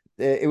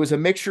 It was a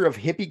mixture of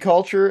hippie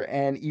culture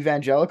and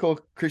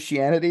evangelical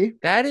Christianity.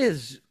 That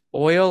is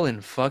oil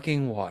and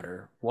fucking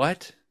water.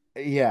 What?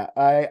 Yeah,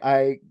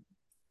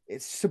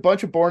 it's just a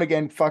bunch of born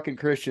again fucking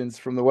Christians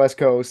from the West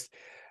Coast,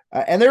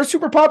 and they were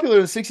super popular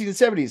in the 60s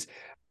and 70s.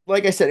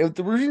 Like I said,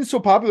 the reason it's so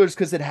popular is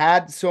because it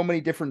had so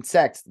many different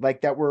sects,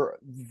 like that were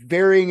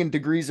varying in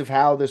degrees of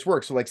how this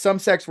works. So, like some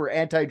sects were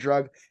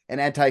anti-drug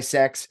and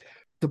anti-sex,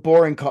 the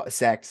boring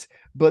sects.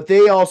 But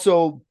they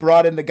also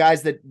brought in the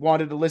guys that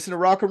wanted to listen to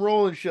rock and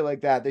roll and shit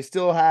like that. They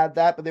still had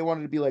that, but they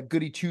wanted to be like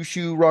goody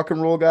two-shoe rock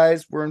and roll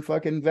guys wearing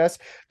fucking vests.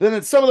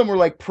 Then some of them were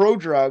like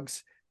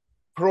pro-drugs,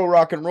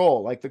 pro-rock and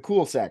roll, like the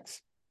cool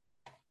sects.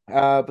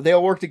 But they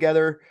all work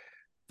together.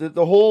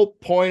 The whole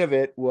point of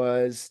it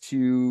was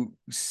to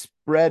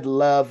spread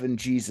love and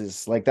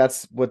Jesus. Like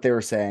that's what they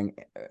were saying,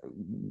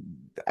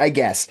 I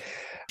guess.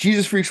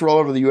 Jesus freaks were all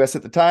over the U.S.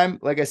 at the time.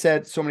 Like I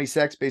said, so many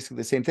sects, basically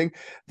the same thing.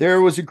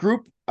 There was a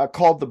group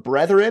called the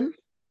Brethren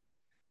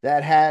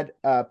that had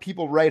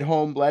people write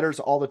home letters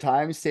all the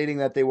time stating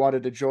that they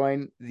wanted to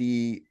join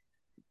the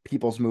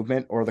People's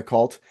Movement or the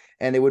cult,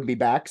 and they wouldn't be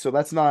back. So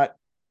that's not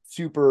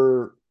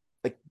super,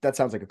 like, that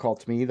sounds like a cult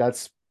to me.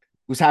 That's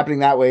was happening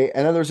that way.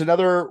 And then there's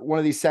another one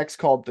of these sects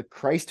called the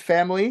Christ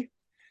Family.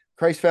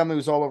 Christ Family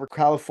was all over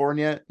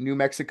California, New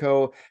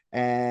Mexico,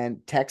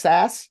 and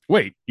Texas.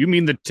 Wait, you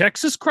mean the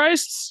Texas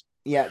Christs?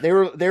 Yeah, they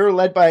were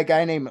led by a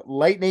guy named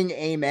Lightning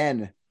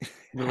Amen.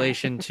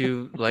 Relation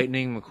to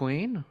Lightning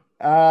McQueen?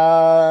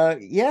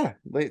 Yeah,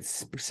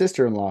 it's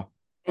sister-in-law.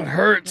 It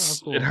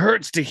hurts. Oh, cool. It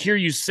hurts to hear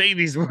you say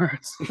these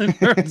words. It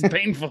hurts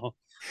painful.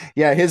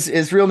 Yeah,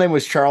 his real name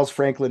was Charles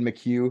Franklin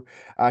McHugh.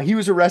 He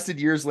was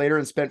arrested years later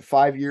and spent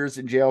 5 years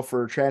in jail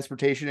for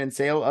transportation and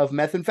sale of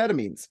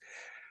methamphetamines.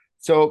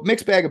 So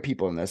mixed bag of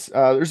people in this.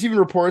 There's even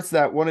reports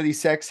that one of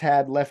these sects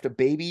had left a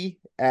baby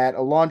at a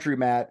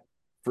laundromat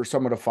for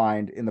someone to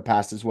find in the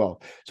past as well.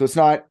 So it's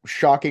not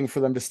shocking for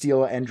them to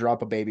steal and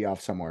drop a baby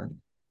off somewhere.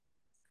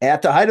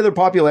 At the height of their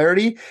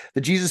popularity,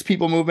 the Jesus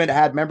People movement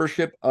had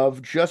membership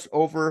of just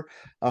over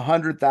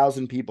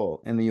 100,000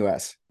 people in the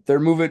U.S. Their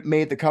movement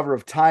made the cover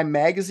of Time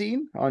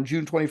magazine on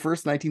June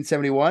 21st,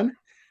 1971,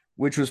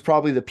 which was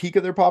probably the peak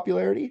of their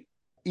popularity.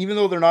 Even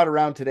though they're not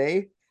around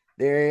today,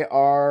 they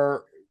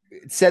are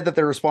said that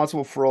they're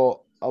responsible for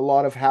a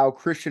lot of how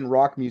Christian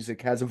rock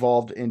music has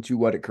evolved into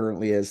what it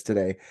currently is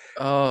today.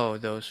 Oh,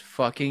 those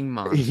fucking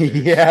monsters.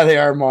 Yeah, they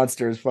are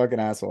monsters, fucking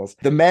assholes.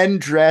 The men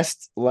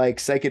dressed like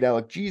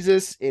psychedelic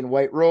Jesus in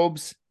white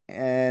robes,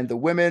 and the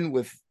women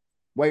with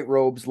white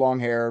robes, long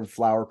hair, and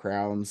flower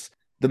crowns.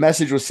 The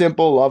message was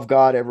simple: love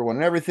God, everyone,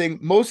 and everything.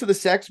 Most of the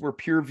sects were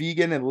pure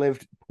vegan and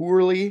lived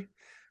poorly.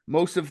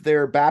 Most of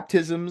their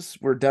baptisms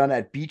were done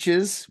at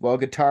beaches while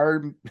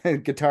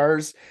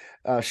guitars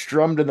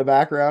strummed in the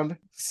background.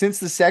 Since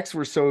the sects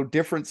were so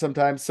different,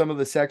 sometimes some of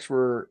the sects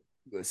were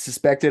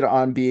suspected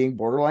on being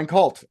borderline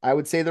cult. I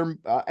would say they're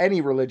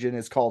any religion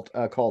is cult,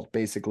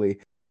 basically.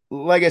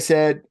 Like I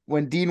said,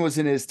 when Dean was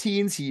in his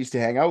teens, he used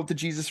to hang out with the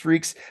Jesus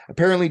freaks.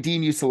 Apparently,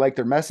 Dean used to like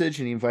their message,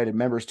 and he invited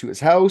members to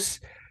his house.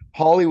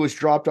 Holly was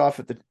dropped off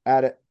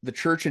at the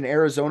church in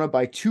Arizona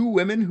by two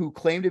women who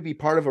claimed to be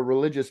part of a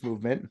religious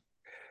movement.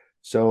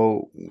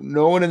 So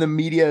no one in the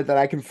media that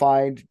I can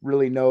find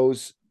really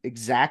knows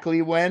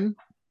exactly when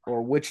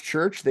or which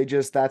church.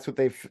 That's what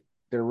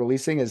they're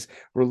releasing is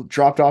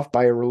dropped off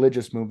by a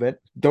religious movement.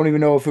 Don't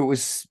even know if it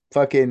was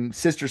fucking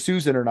Sister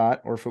Susan or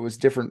not, or if it was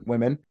different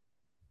women.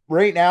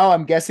 Right now,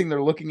 I'm guessing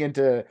they're looking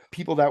into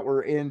people that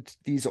were in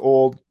these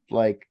old,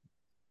 like,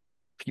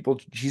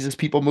 Jesus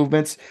People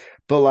movements,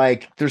 but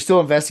like they're still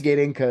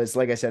investigating because,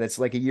 like I said, it's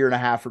like a year and a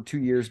half or 2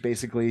 years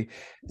basically.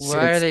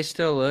 Why are they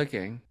still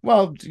looking?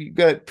 Well, you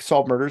got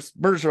solve murders.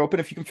 Murders are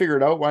open. If you can figure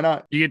it out, why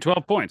not? You get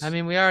 12 points. I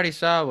mean, we already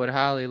saw what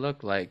Holly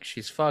looked like.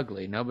 She's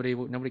fugly.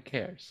 Nobody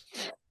cares.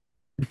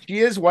 She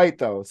is white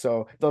though,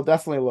 so they'll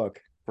definitely look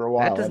for a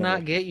while. That does anyway.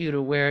 not get you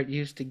to where it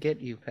used to get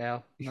you,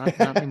 pal. Not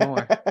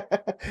anymore.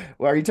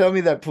 Well, are you telling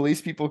me that police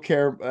people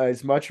care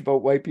as much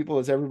about white people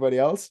as everybody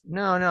else?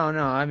 No.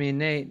 I mean,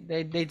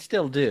 they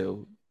still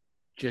do,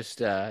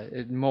 just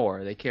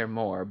more. They care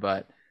more,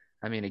 but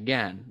I mean,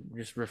 again,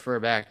 just refer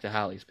back to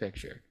Holly's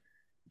picture.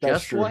 That's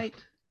just true. white.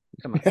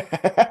 Come on.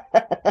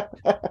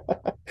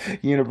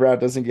 Unibrow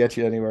doesn't get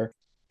you anywhere.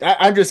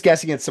 I'm just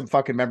guessing it's some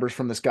fucking members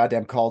from this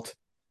goddamn cult.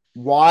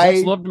 Why?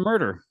 Cults love to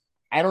murder.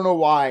 I don't know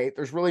why.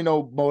 There's really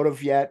no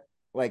motive yet.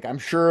 Like, I'm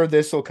sure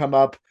this will come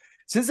up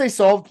since they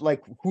solved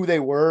like who they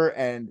were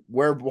and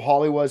where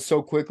Holly was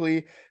so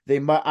quickly, they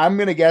might. I'm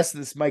gonna guess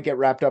this might get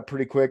wrapped up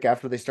pretty quick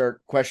after they start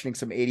questioning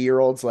some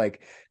 80-year-olds.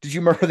 Like, did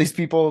you murder these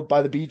people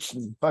by the beach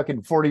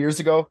fucking 40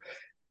 years ago?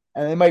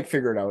 And they might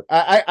figure it out.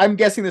 I'm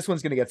guessing this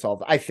one's gonna get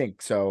solved. I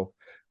think so.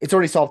 It's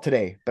already solved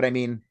today, but I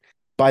mean,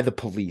 by the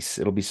police,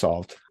 it'll be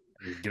solved.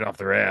 Get off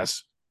their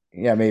ass.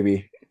 Yeah,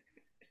 maybe.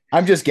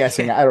 I'm just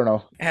guessing. I don't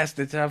know. Ask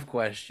the tough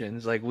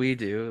questions like we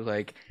do.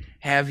 Like,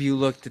 have you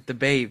looked at the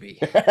baby?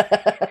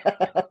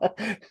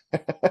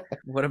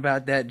 What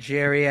about that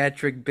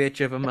geriatric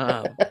bitch of a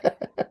mom?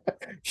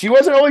 She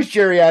wasn't always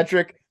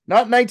geriatric.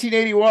 Not in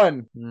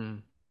 1981. Hmm.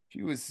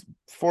 She was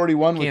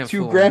 41 Can't with 2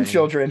 fool me.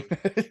 grandchildren.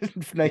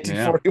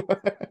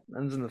 1941.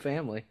 Runs in the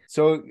family.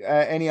 So,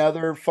 any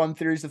other fun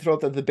theories to throw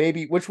out? The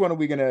baby. Which one are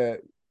we gonna?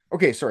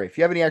 Okay, sorry. If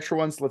you have any extra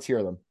ones, let's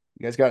hear them.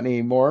 You guys got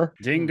any more?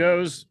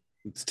 Dingoes.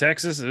 It's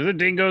Texas. Are there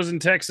dingoes in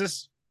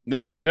Texas? No,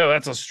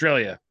 that's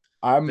Australia.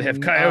 They have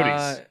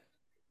coyotes. it's-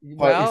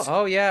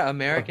 Oh yeah,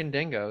 American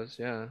dingoes.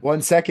 Yeah.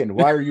 1 second.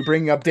 Why are you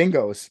bringing up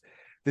dingoes?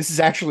 This is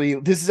actually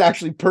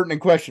pertinent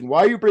question. Why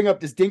are you bringing up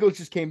this? Dingoes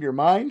just came to your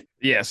mind?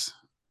 Yes.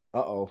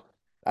 Uh-oh.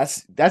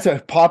 That's a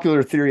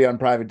popular theory on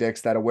Private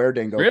Dicks that a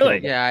were-dingo Really?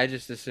 killed them. Yeah, I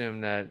just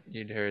assumed that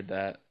you'd heard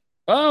that.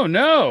 Oh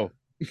no.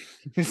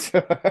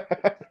 so,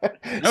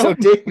 No.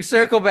 We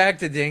circle back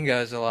to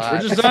dingoes a lot.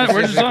 We're just on the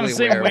specifically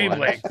same were ones.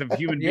 wavelength of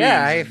human beings.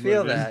 Yeah, I is what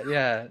feel it is. that.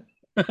 Yeah,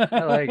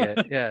 I like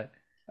it. Yeah.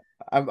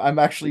 I'm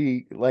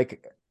actually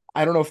like,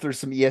 I don't know if there's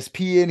some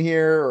ESP in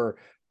here or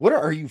what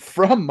are you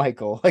from,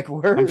 Michael? Like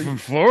where I'm from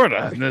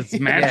Florida. That's a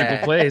magical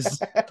Yeah. place.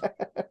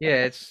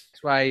 Yeah, it's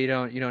why you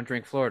don't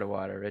drink Florida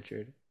water,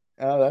 Richard.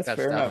 Oh, that's Got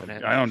fair stuff enough.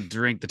 in it. I don't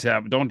drink the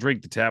tap. Don't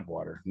drink the tap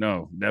water.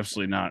 No,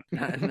 absolutely not.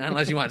 Not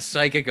unless you want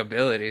psychic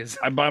abilities.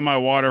 I buy my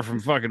water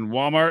from fucking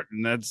Walmart,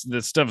 and that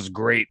stuff is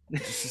great.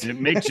 It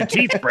makes your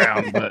teeth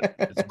brown, but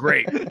it's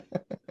great.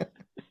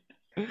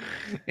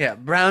 Yeah,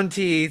 brown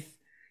teeth,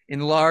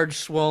 enlarged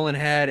swollen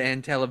head,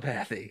 and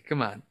telepathy.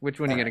 Come on, which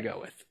one are you gonna go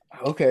with?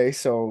 Okay,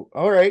 so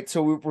all right,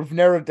 so we've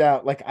narrowed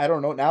down. Like I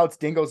don't know. Now it's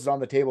dingoes is on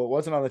the table. It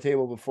wasn't on the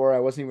table before. I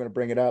wasn't even going to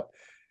bring it up,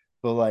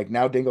 but like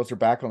now dingoes are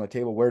back on the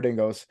table. Where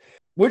dingoes?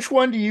 Which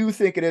one do you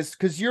think it is?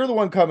 Because you're the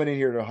one coming in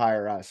here to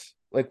hire us.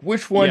 Like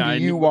which one Yeah, do I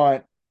you knew-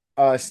 want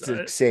us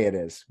to say it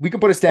is? We can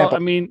put a stamp. Well, I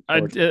on mean,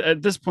 George.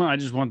 at this point, I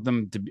just want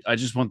them to. I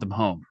just want them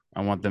home.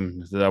 I want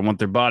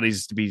their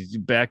bodies to be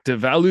back to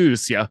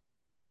Volusia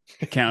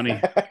County.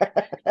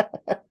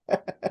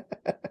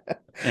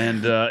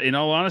 And in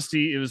all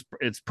honesty, it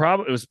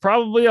was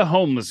probably a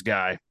homeless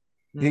guy,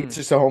 You think it's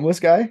just a homeless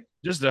guy?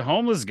 just a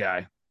homeless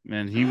guy,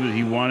 and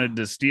he wanted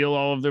to steal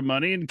all of their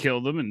money and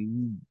kill them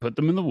and put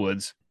them in the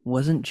woods.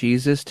 Wasn't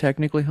Jesus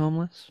technically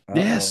homeless? Uh-oh.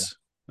 Yes,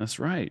 that's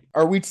right.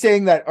 Are we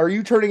saying that? Are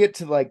you turning it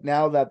to like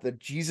now that the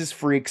Jesus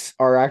freaks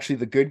are actually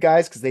the good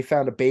guys because they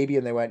found a baby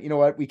and they went, you know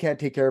what? We can't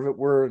take care of it.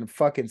 We're in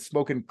fucking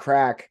smoking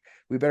crack.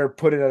 We better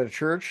put it at a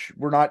church.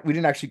 We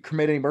didn't actually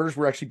commit any murders.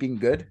 We're actually being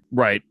good.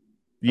 Right.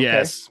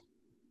 Yes.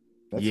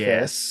 That's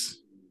yes.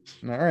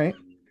 fair. All right.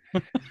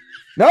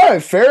 No,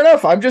 fair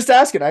enough. I'm just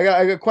asking. I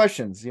got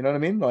questions. You know what I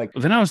mean? Like,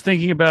 Then I was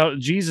thinking about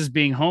Jesus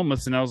being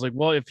homeless, and I was like,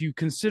 well, if you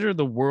consider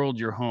the world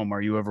your home,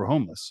 are you ever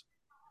homeless?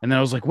 And then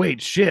I was like,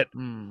 wait, shit.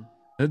 Hmm.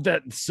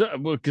 That's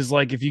because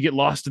like if you get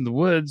lost in the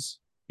woods,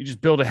 you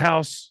just build a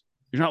house.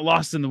 You're not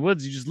lost in the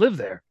woods. You just live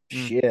there.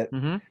 shit.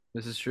 Mm-hmm.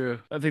 This is true.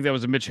 I think that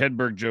was a Mitch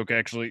Hedberg joke,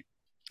 actually.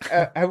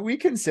 Have we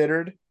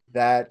considered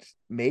that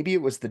maybe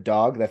it was the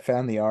dog that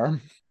found the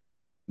arm?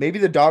 Maybe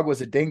the dog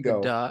was a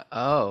dingo.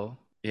 Oh.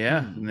 Yeah,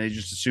 and they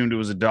just assumed it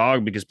was a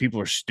dog because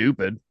people are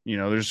stupid. You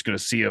know, they're just going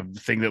to see a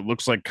thing that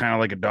looks like kind of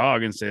like a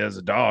dog and say that's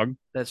a dog.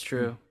 That's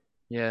true.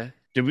 Yeah.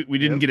 Did we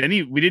didn't get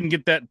any? We didn't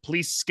get that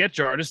police sketch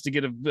artist to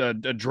get a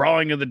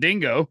drawing of the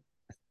dingo.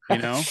 You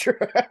know, Sure.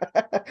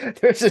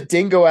 There's a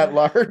dingo at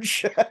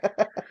large.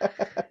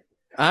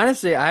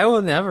 Honestly, I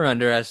will never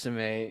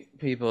underestimate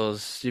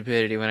people's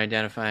stupidity when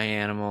identifying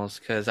animals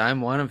because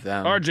I'm one of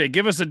them. RJ,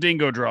 give us a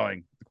dingo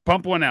drawing.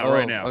 Pump one out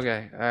right now.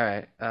 Okay. All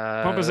right.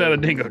 Pump us out a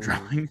dingo ooh,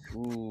 drawing.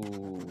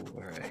 Ooh.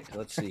 All right.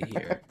 Let's see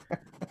here.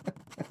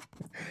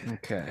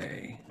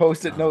 Okay.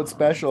 Post-it note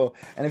special.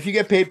 And if you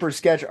get paid per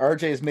sketch,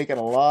 RJ is making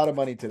a lot of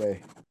money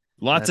today.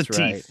 Lots That's of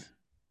right. teeth.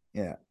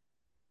 Yeah.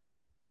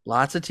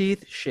 Lots of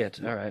teeth? Shit.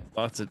 All right.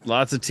 Lots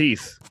of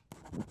teeth.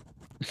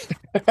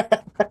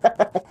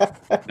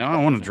 Now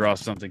I want to draw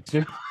something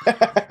too.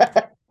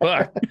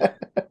 Fuck.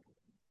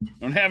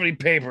 Don't have any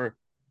paper.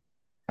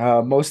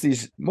 Most of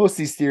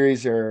these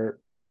theories are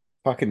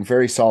fucking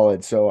very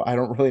solid, so I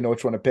don't really know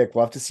which one to pick.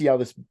 We'll have to see how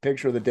this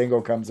picture of the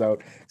dingo comes out,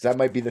 because that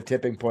might be the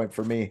tipping point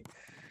for me.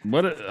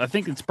 But I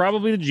think it's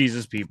probably the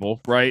Jesus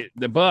people, right?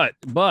 But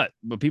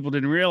people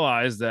didn't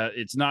realize that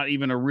it's not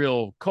even a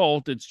real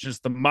cult. It's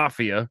just the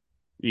mafia.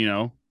 You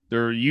know,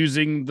 they're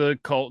using the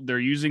cult. They're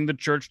using the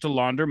church to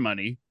launder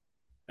money,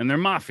 and they're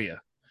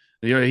mafia.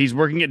 You know, he's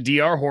working at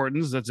DR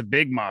Horton's. That's a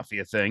big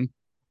mafia thing,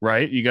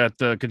 right? You got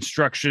the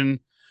construction.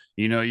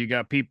 You know, you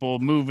got people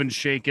moving,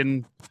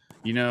 shaking.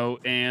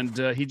 and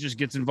he just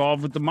gets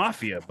involved with the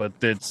mafia, but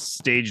that's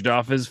staged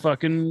off as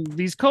fucking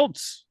these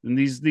cults and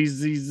these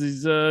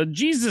Jesus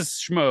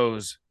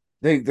schmoes.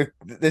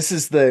 This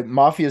is the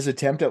mafia's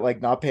attempt at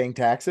like not paying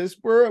taxes.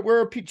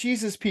 We're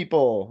Jesus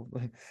people.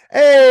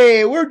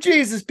 Hey, we're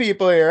Jesus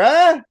people here,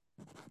 huh?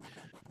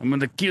 I'm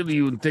gonna kill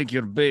you and take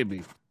your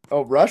baby.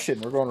 Oh,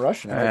 Russian. We're going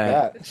Russian. I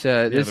like that.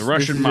 So the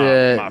Russian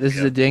this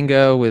is a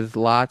dingo with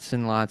lots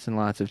and lots and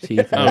lots of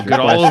teeth. Oh, good,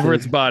 all over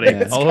its body.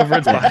 Over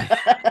its body.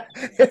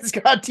 It's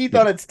got teeth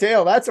on its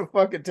tail. That's a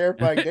fucking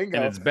terrifying dingo.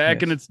 And its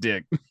back and its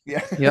dick.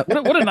 Yeah. Yep.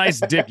 What a nice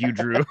dick you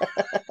drew.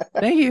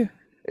 Thank you.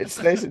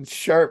 It's nice and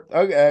sharp.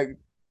 Okay.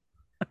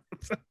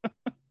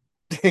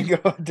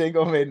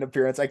 Dingo made an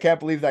appearance. I can't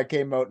believe that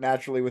came out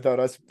naturally without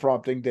us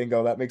prompting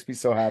Dingo. That makes me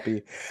so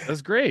happy.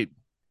 That's great.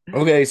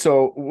 Okay,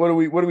 so what are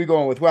we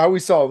going with? How are we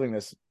solving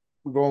this?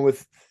 We're going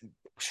with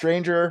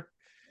stranger,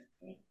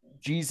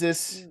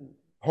 Jesus,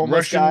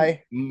 homeless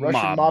guy,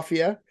 Russian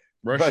mafia,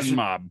 Russian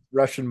mob.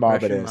 Russian mob.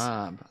 Russian it is.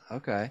 mob.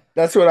 Okay.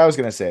 That's what I was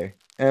gonna say.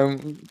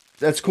 And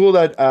that's cool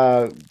that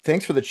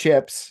thanks for the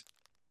chips.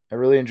 I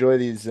really enjoy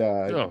these.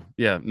 Oh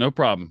yeah, no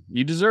problem.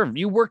 You deserve.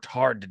 You worked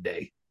hard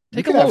today.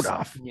 Take a can have load some-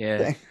 off.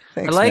 Yeah.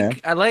 Thanks, man.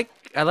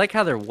 I like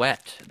how they're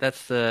wet.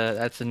 That's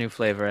the new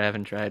flavor I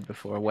haven't tried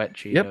before. Wet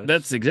Cheetos. Yep,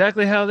 that's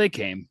exactly how they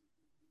came.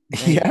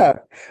 Yeah,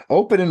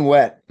 open and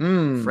wet.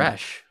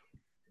 fresh.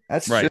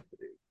 That's Right.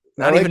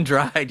 Not even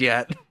dried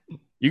yet.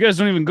 You guys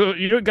don't even go.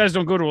 You guys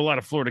don't go to a lot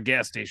of Florida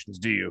gas stations,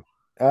 do you?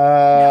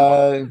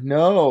 No,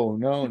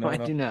 I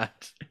do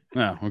not.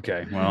 Oh,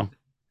 okay. Well,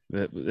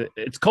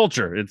 it's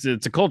culture. It's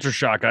a culture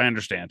shock. I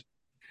understand.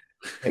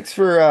 Thanks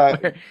for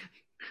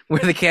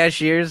Where the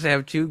cashiers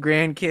have 2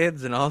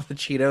 grandkids and all the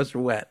Cheetos are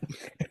wet.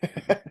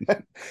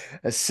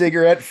 a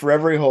cigarette for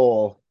every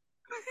hole.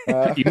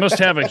 You must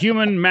have a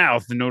human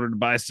mouth in order to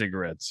buy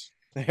cigarettes.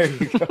 There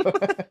you go.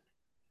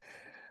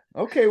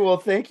 Okay, well,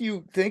 thank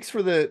you. Thanks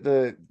for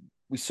the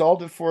we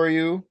solved it for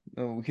you.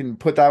 We can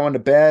put that one to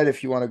bed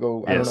if you want to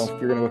go. I don't Yes. know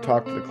if you're going to go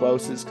talk to the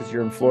Clouses because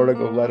you're in Florida.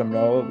 Go let them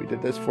know we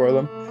did this for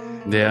them.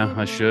 Yeah,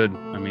 I should.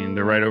 I mean,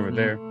 they're right over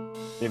there.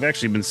 They've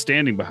actually been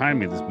standing behind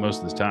me most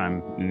of this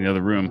time in the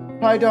other room.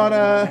 Hi,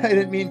 Donna. I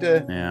didn't mean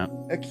to Yeah.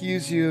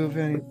 accuse you of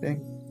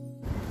anything.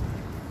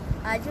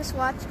 I just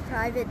watched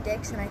Private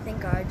Dicks, and I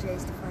think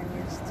RJ's the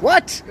funniest.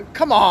 What?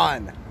 Come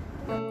on.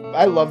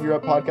 I love your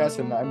podcast,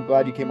 and I'm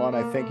glad you came on.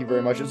 I thank you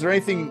very much. Is there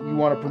anything you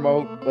want to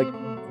promote, like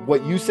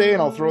what you say,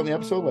 and I'll throw it in the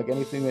episode? Like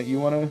anything that you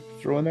want to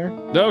throw in there?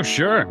 Oh,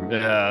 sure.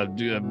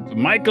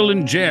 Michael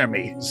and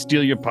Jeremy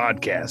steal your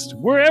podcast.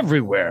 We're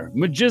everywhere.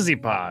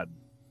 Majizzy Pod.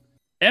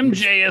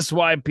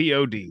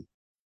 MJSYPOD.